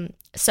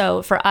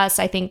so for us,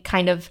 I think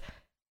kind of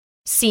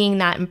seeing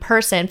that in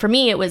person, for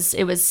me, it was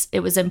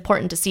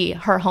important to see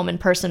her home in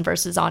person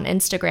versus on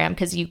Instagram,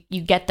 because you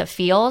get the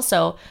feel.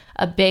 So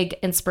a big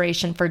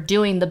inspiration for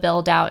doing the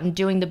build out and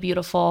doing the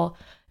beautiful,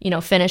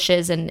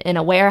 finishes in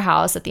a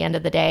warehouse at the end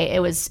of the day,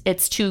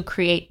 it's to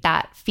create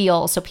that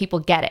feel so people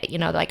get it,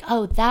 like,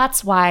 oh,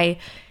 that's why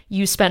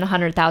you spend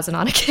 $100,000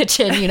 on a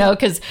kitchen,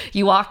 because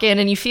you walk in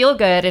and you feel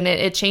good, and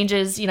it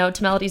changes, to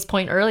Melody's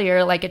point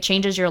earlier, like it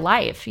changes your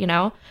life,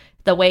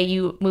 the way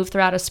you move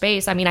throughout a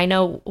space. I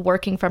know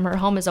working from her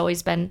home has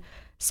always been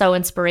so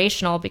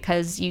inspirational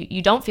because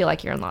you don't feel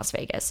like you're in Las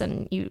Vegas,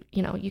 and you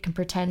can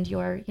pretend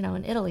you're,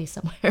 in Italy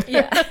somewhere.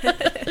 Yeah.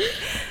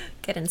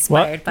 get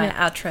inspired by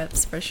our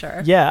trips for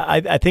sure. Yeah,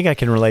 I think I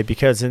can relate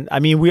because,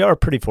 we are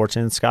pretty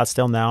fortunate in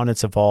Scottsdale now, and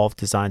it's evolved.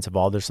 Design's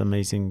evolved. There's some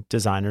amazing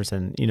designers,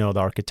 and the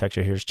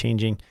architecture here is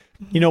changing.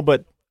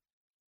 But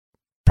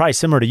probably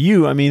similar to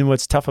you.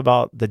 What's tough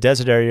about the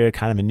desert area,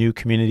 kind of in new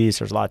communities,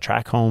 there's a lot of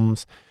track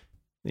homes.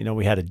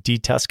 We had to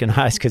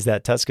de-Tuscanize because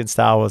that Tuscan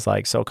style was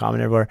like so common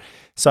everywhere.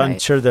 So I'm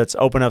sure that's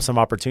opened up some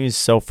opportunities.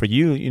 So for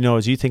you,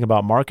 as you think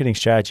about marketing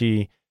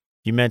strategy,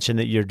 you mentioned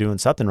that you're doing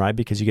something right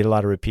because you get a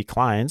lot of repeat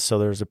clients. So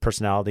there's a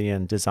personality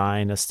and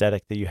design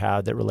aesthetic that you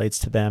have that relates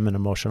to them, an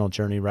emotional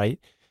journey, right?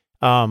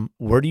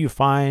 Where do you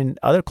find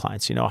other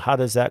clients? How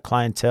does that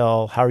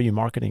clientele, how are you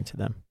marketing to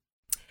them?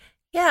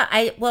 Yeah,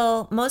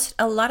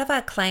 a lot of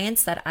our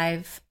clients that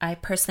I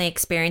personally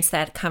experienced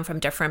that come from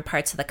different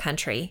parts of the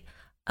country.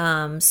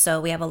 So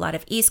we have a lot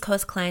of East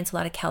Coast clients, a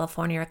lot of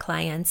California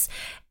clients,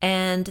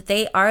 and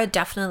they are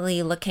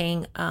definitely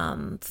looking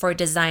for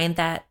design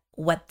that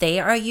what they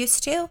are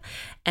used to.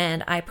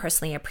 And I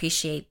personally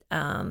appreciate,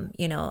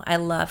 I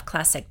love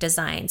classic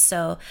design.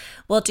 So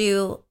we'll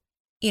do,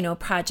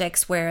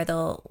 projects where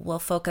we'll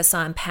focus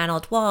on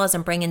paneled walls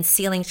and bring in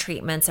ceiling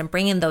treatments and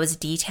bring in those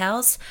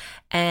details.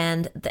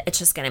 And it's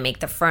just going to make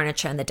the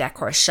furniture and the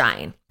decor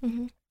shine,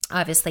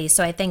 obviously.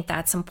 So I think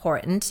that's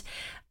important.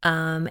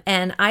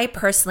 And I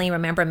personally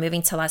remember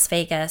moving to Las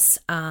Vegas,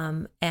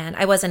 and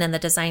I wasn't in the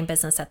design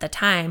business at the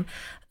time.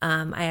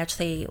 I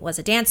actually was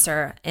a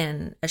dancer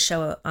in a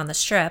show on the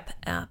Strip,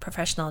 a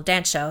professional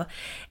dance show,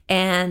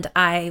 and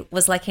I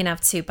was lucky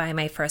enough to buy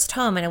my first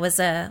home, and it was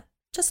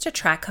just a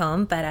track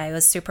home, but I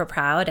was super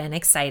proud and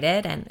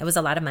excited, and it was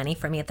a lot of money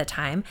for me at the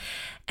time.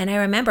 And I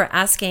remember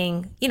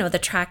asking, the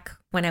track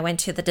when I went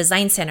to the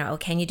design center, oh,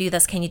 can you do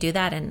this? Can you do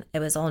that? And it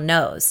was all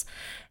no's.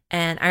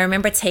 And I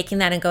remember taking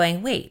that and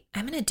going, wait,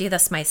 I'm going to do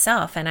this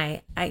myself. And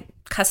I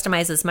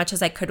customized as much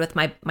as I could with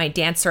my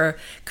dancer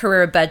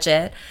career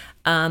budget,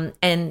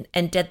 and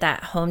did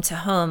that home to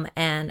home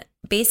and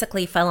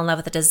basically fell in love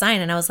with the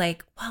design. And I was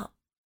like, well,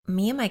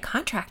 me and my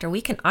contractor,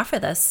 we can offer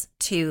this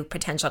to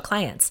potential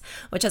clients,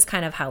 which is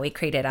kind of how we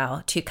created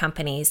our two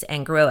companies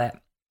and grew it.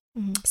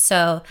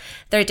 So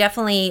there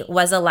definitely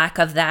was a lack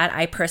of that.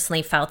 I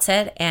personally felt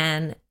it.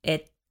 And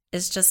it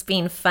is just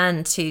being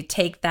fun to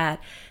take that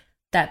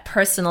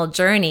personal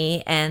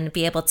journey and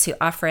be able to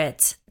offer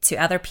it to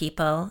other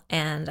people.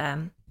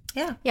 And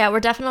yeah, we're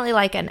definitely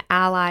like an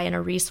ally and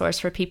a resource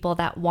for people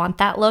that want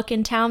that look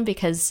in town,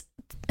 because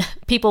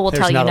people will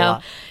tell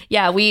you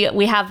yeah,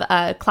 we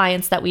have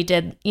clients that we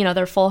did,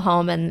 their full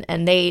home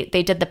and they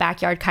did the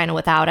backyard kind of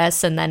without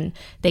us, and then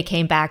they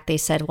came back, they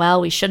said,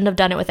 well, we shouldn't have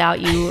done it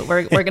without you,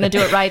 we're going to do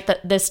it right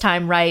this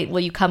time, right? Will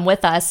you come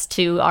with us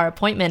to our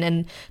appointment?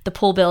 And the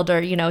pool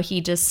builder,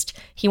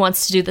 he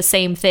wants to do the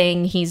same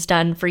thing he's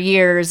done for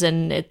years,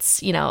 and it's,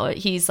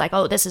 he's like,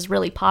 oh, this is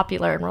really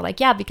popular, and we're like,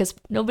 yeah, because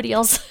nobody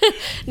else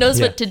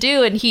knows what to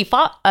do, and he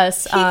fought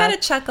us. He got a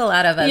chuckle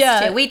out of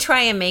us too. We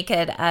try and make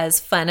it as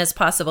fun as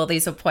possible,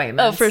 these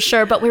appointments. Oh, for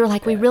sure. But we were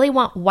like, we really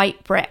want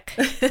white brick.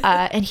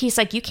 And he's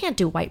like, you can't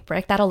do white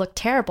brick. That'll look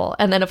terrible.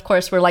 And then, of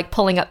course, we're like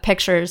pulling up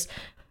pictures.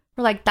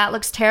 We're like, that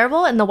looks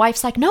terrible. And the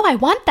wife's like, no, I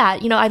want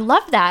that. I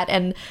love that.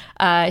 And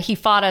he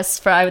fought us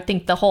for, I would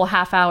think, the whole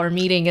half-hour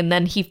meeting. And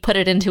then he put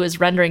it into his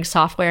rendering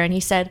software and he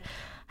said,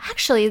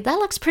 actually, that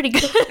looks pretty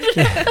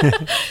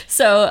good.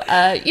 So,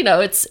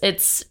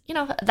 it's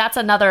that's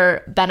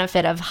another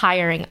benefit of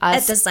hiring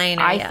us, a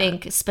designer, I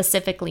think,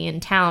 specifically in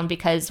town,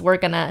 because we're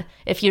gonna,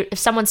 if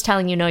someone's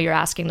telling you no, you're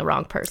asking the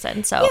wrong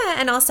person. So yeah,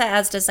 and also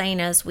as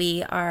designers,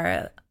 we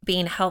are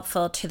being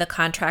helpful to the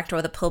contractor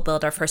or the pool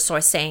builder for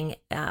sourcing.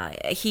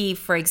 He,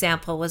 for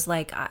example, was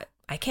like,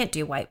 I can't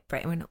do white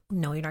brick.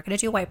 No, you're not going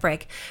to do white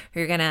brick.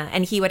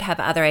 And he would have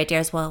other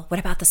ideas. Well, what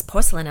about this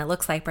porcelain? It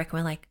looks like brick. And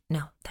we're like,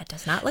 no, that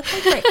does not look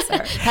like brick,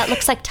 sir. That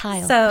looks like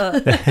tile.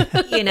 So,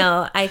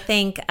 I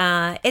think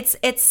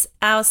it's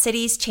our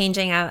city's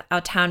changing,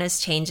 our town is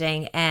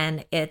changing,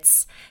 and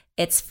it's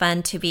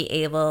fun to be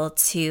able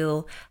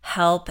to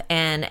help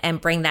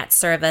and bring that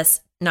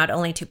service not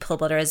only to pool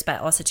builders, but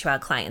also to our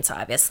clients,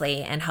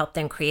 obviously, and help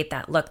them create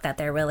that look that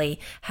they really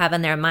have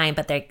in their mind,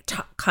 but they're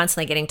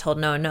constantly getting told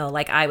no,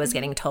 like I was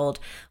getting told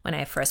when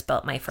I first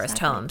built my first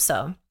home.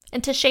 So,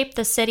 and to shape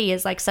the city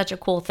is like such a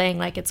cool thing.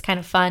 Like, it's kind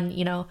of fun.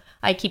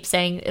 I keep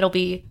saying it'll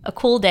be a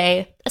cool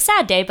day, a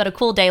sad day, but a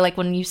cool day. Like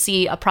when you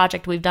see a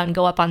project we've done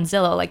go up on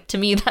Zillow, like to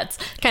me, that's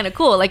kind of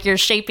cool. Like you're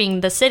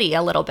shaping the city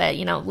a little bit,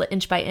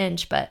 inch by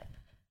inch, but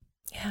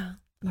yeah.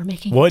 We're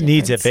making what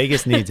needs it?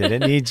 Vegas needs it.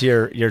 It needs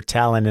your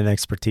talent and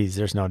expertise.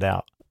 There's no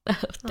doubt. Oh,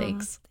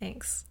 thanks.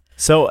 Thanks.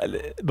 So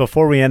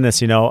before we end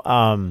this,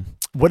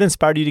 what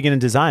inspired you to get in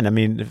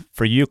design?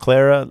 For you,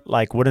 Clara,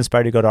 like what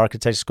inspired you to go to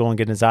architecture school and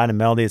get in design? And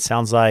Melody, it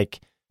sounds like,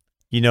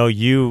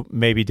 you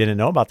maybe didn't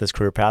know about this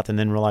career path and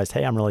then realized,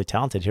 hey, I'm really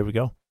talented. Here we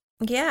go.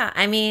 Yeah.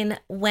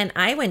 When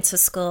I went to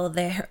school,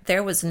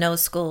 there was no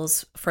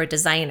schools for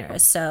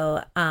designers.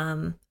 So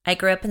I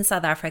grew up in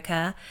South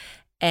Africa,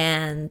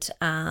 and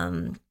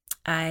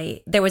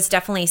there was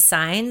definitely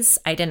signs.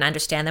 I didn't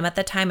understand them at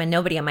the time, and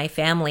nobody in my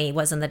family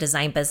was in the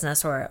design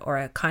business or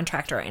a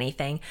contractor or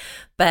anything.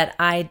 But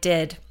I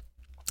did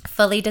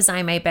fully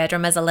designed my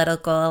bedroom as a little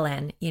girl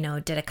and,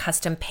 did a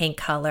custom paint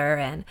color.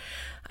 And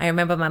I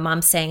remember my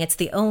mom saying it's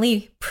the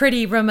only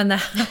pretty room in the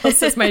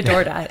house as my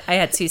daughter. I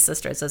had 2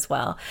 sisters as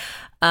well.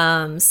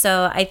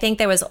 So I think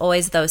there was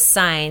always those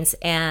signs,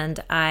 and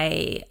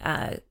I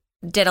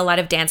did a lot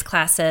of dance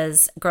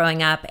classes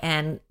growing up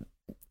and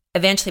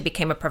eventually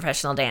became a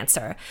professional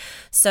dancer.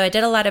 So I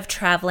did a lot of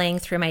traveling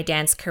through my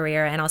dance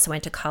career and also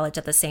went to college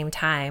at the same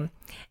time.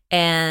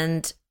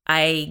 And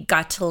I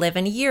got to live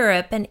in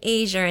Europe and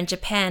Asia and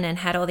Japan and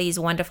had all these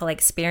wonderful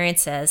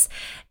experiences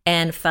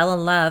and fell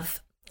in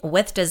love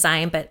with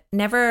design, but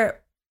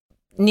never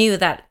knew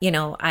that,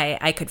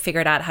 I could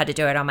figure it out how to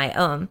do it on my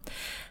own.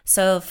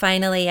 So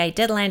finally, I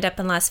did land up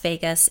in Las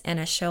Vegas in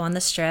a show on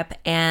the Strip,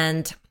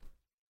 and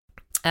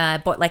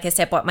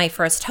bought my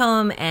first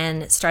home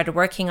and started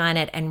working on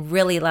it and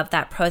really loved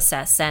that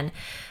process and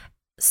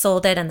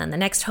sold it. And then the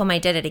next home I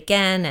did it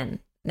again, and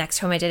next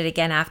home I did it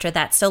again after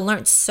that. So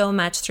learned so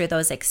much through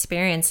those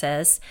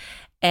experiences.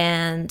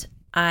 And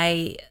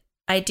I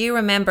do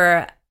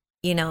remember,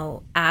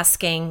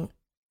 asking,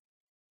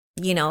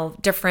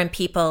 different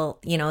people,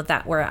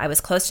 I was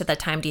close to at the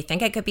time, do you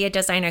think I could be a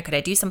designer? Could I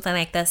do something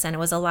like this? And it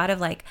was a lot of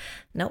like,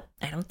 nope,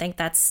 I don't think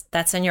that's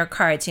in your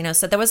cards,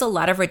 So there was a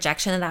lot of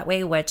rejection in that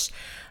way, which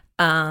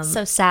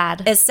so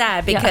sad. It's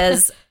sad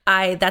because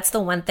that's the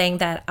one thing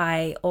that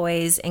I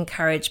always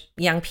encourage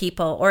young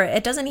people, or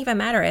it doesn't even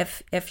matter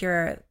if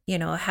you're,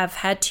 have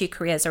had 2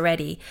 careers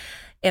already.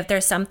 If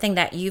there's something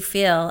that you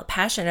feel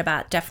passionate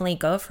about, definitely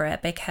go for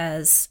it,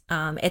 because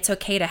it's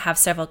okay to have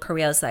several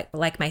careers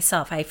like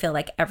myself. I feel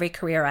like every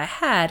career I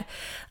had,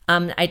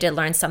 I did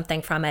learn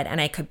something from it,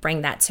 and I could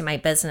bring that to my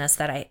business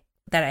that I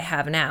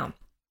have now.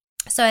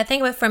 So I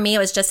think for me, it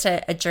was just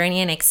a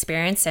journey and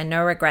experience, and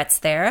no regrets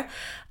there.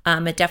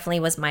 It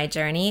definitely was my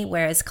journey,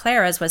 whereas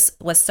Clara's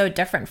was so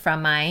different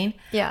from mine.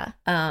 Yeah.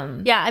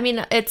 I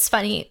mean, it's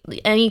funny.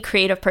 Any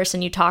creative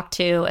person you talk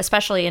to,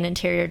 especially an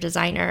interior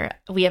designer,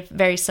 we have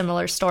very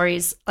similar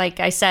stories. Like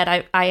I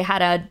said, I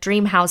had a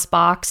dream house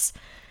box.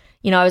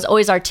 I was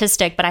always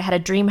artistic, but I had a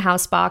dream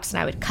house box, and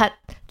I would cut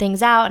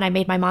things out, and I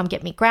made my mom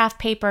get me graph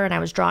paper, and I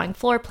was drawing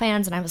floor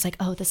plans, and I was like,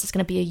 oh, this is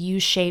going to be a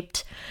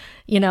U-shaped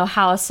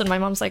house. And my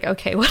mom's like,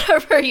 okay,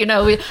 whatever.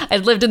 I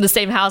lived in the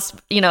same house,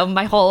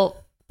 my whole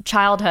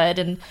childhood,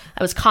 and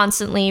I was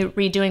constantly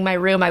redoing my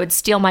room. I would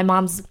steal my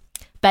mom's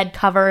bed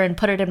cover and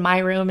put it in my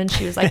room, and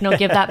she was like, no,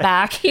 give that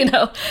back.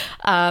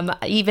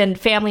 Even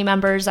family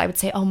members, I would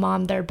say, oh,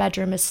 Mom, their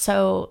bedroom is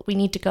we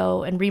need to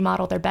go and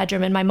remodel their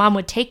bedroom. And my mom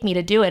would take me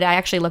to do it. I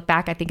actually look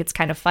back, I think it's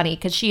kind of funny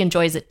because she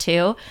enjoys it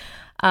too.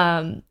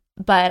 But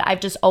I've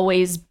just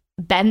always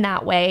been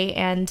that way.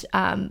 And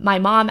my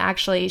mom,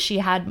 actually, she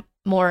had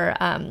more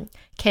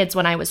kids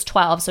when I was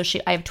 12. So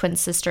I have twin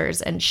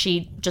sisters, and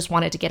she just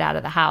wanted to get out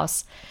of the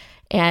house.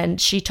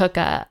 And she took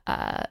an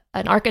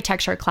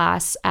architecture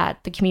class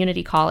at the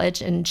community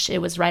college, and it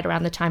was right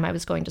around the time I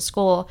was going to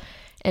school.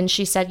 And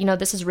she said,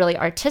 this is really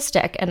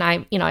artistic. And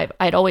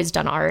I'd always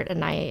done art,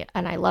 and I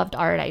loved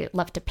art. I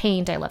loved to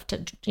paint. I loved to,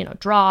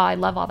 draw. I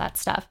love all that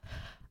stuff.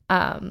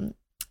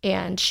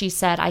 And she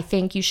said, I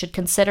think you should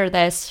consider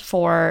this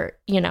for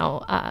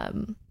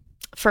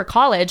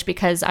college,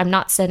 because I'm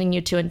not sending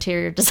you to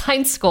interior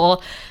design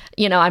school.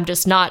 I'm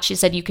just not. She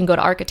said, you can go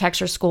to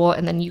architecture school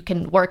and then you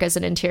can work as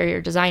an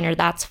interior designer.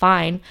 That's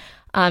fine.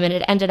 And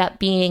it ended up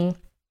being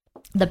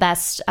the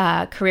best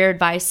career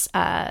advice,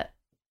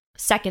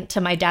 second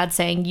to my dad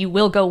saying, you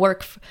will go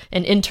work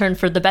an intern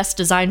for the best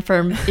design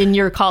firm in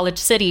your college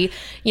city.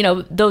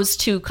 Those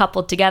two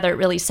coupled together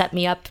really set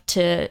me up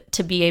to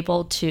be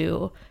able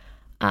to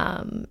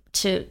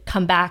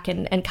come back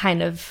and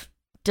kind of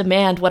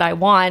demand what I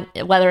want,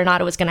 whether or not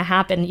it was going to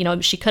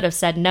happen. She could have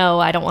said, no,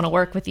 I don't want to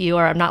work with you,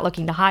 or I'm not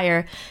looking to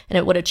hire, and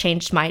it would have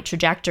changed my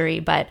trajectory.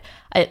 But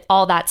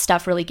all that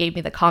stuff really gave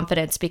me the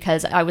confidence,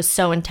 because I was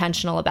so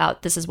intentional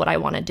about, this is what I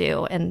want to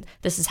do, and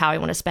this is how I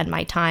want to spend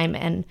my time.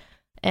 And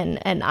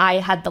I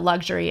had the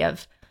luxury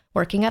of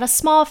working at a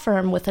small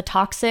firm with a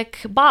toxic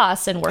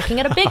boss, and working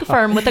at a big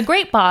firm with a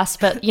great boss.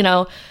 But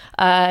so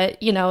I've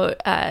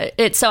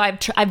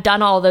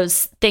done all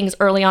those things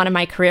early on in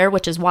my career,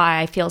 which is why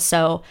I feel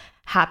so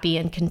happy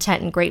and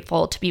content and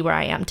grateful to be where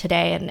I am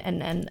today.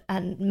 And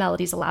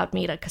Melody's allowed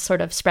me to sort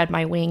of spread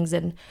my wings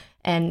and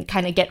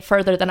kind of get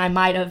further than I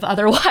might have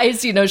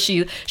otherwise.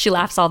 She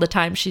laughs all the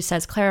time. She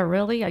says, Clara,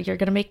 really? You're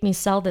going to make me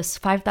sell this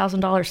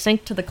 $5,000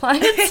 sink to the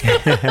clients?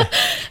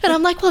 And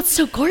I'm like, well, it's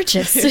so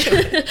gorgeous.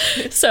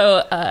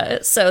 So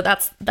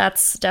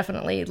that's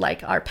definitely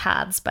like our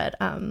paths, but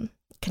the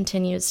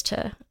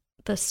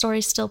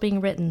story's still being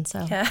written.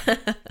 So, yeah.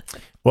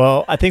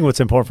 Well, I think what's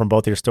important from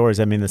both your stories,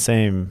 I mean, the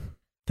same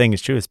thing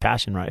is true is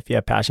passion, right? If you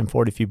have passion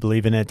for it, if you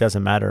believe in it, it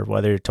doesn't matter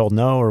whether you're told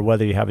no or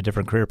whether you have a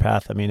different career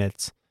path. I mean,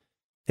 it's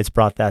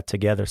brought that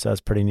together. So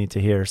that's pretty neat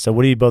to hear. So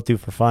what do you both do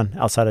for fun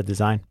outside of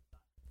design?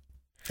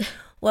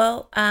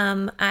 Well,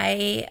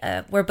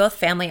 we're both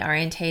family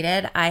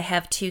orientated. I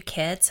have 2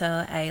 kids,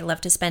 so I love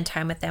to spend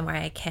time with them where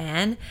I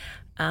can.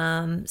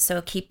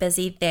 So keep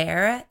busy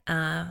there.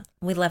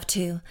 We love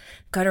to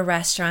go to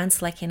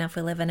restaurants. Lucky enough,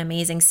 we live in an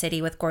amazing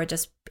city with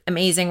gorgeous,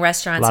 amazing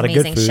restaurants,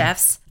 amazing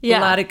chefs. Yeah.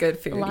 A lot of good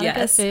food. A lot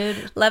yes. of good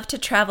food. Love to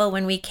travel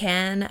when we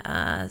can,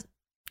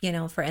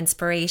 for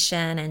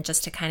inspiration and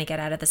just to kind of get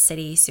out of the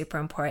city. Super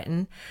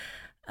important.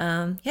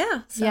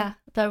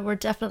 We're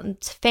definitely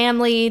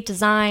family,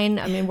 design.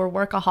 I mean, we're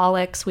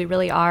workaholics. We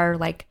really are.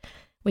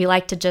 We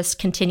like to just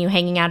continue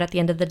hanging out at the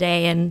end of the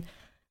day, and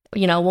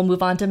we'll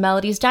move on to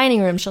Melody's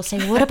dining room. She'll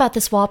say, "What about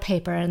this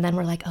wallpaper?" And then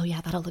we're like, "Oh yeah,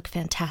 that'll look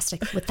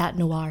fantastic with that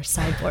noir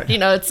sideboard."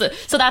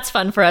 So that's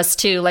fun for us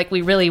too.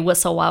 We really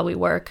whistle while we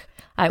work,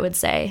 I would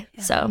say.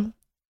 Yeah. So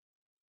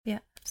yeah,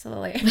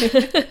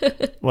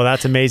 absolutely. Well,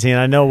 that's amazing.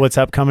 And I know what's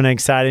upcoming and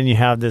exciting. You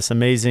have this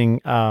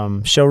amazing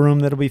showroom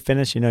that'll be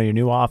finished. Your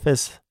new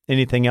office.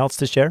 Anything else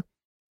to share?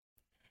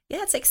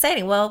 Yeah, it's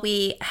exciting. Well,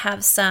 we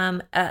have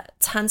some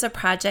tons of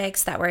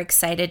projects that we're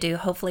excited to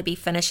hopefully be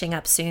finishing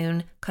up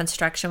soon,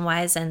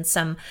 construction-wise, and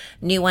some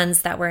new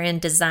ones that we're in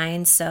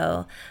design.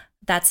 So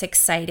that's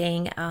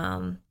exciting.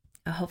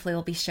 Hopefully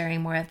we'll be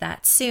sharing more of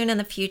that soon in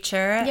the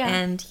future. Yeah.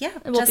 And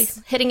we'll be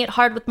hitting it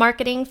hard with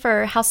marketing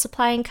for House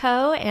Supply &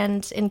 Co.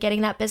 and getting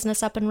that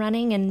business up and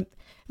running and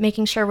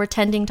making sure we're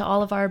tending to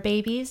all of our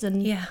babies.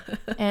 And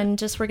and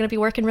just we're going to be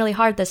working really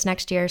hard this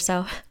next year.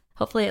 So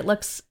hopefully it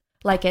looks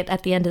like it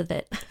at the end of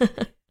it.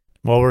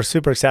 Well, we're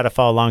super excited to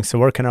follow along. So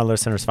where can our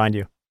listeners find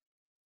you?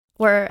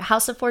 We're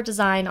House of Ford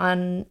Design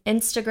on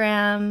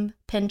Instagram,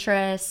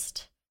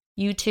 Pinterest,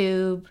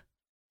 YouTube.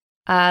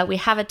 We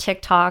have a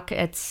TikTok.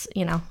 It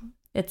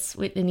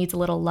needs a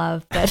little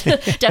love, but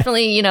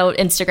definitely,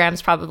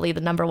 Instagram's probably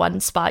the number one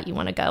spot you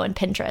want to go, and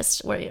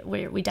Pinterest,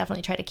 where we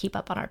definitely try to keep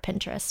up on our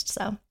Pinterest.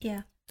 So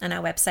yeah, and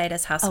our website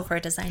is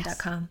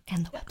houseoffordesign.com. Yes,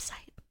 and the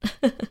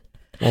website.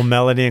 Well,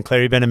 Melody and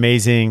Claire, you've been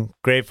amazing.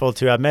 Grateful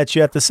to have met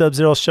you at the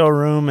Sub-Zero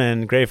showroom,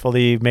 and grateful that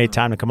you made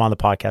time to come on the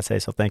podcast today.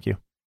 So thank you.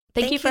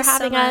 Thank you for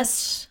having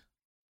us.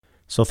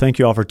 So thank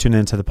you all for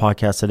tuning into the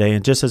podcast today.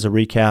 And just as a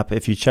recap,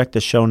 if you check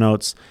the show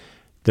notes,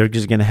 they're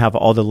just going to have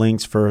all the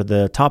links for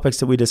the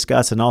topics that we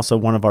discuss. And also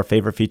one of our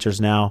favorite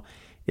features now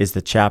is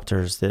the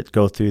chapters that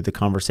go through the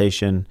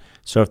conversation.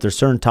 So if there's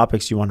certain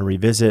topics you want to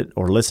revisit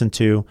or listen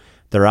to,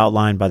 they're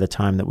outlined by the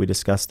time that we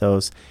discuss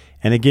those.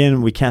 And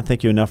again, we can't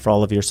thank you enough for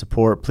all of your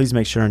support. Please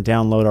make sure and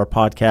download our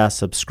podcast,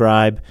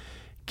 subscribe,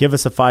 give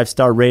us a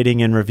 5-star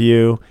rating and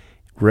review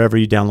wherever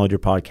you download your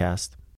podcast.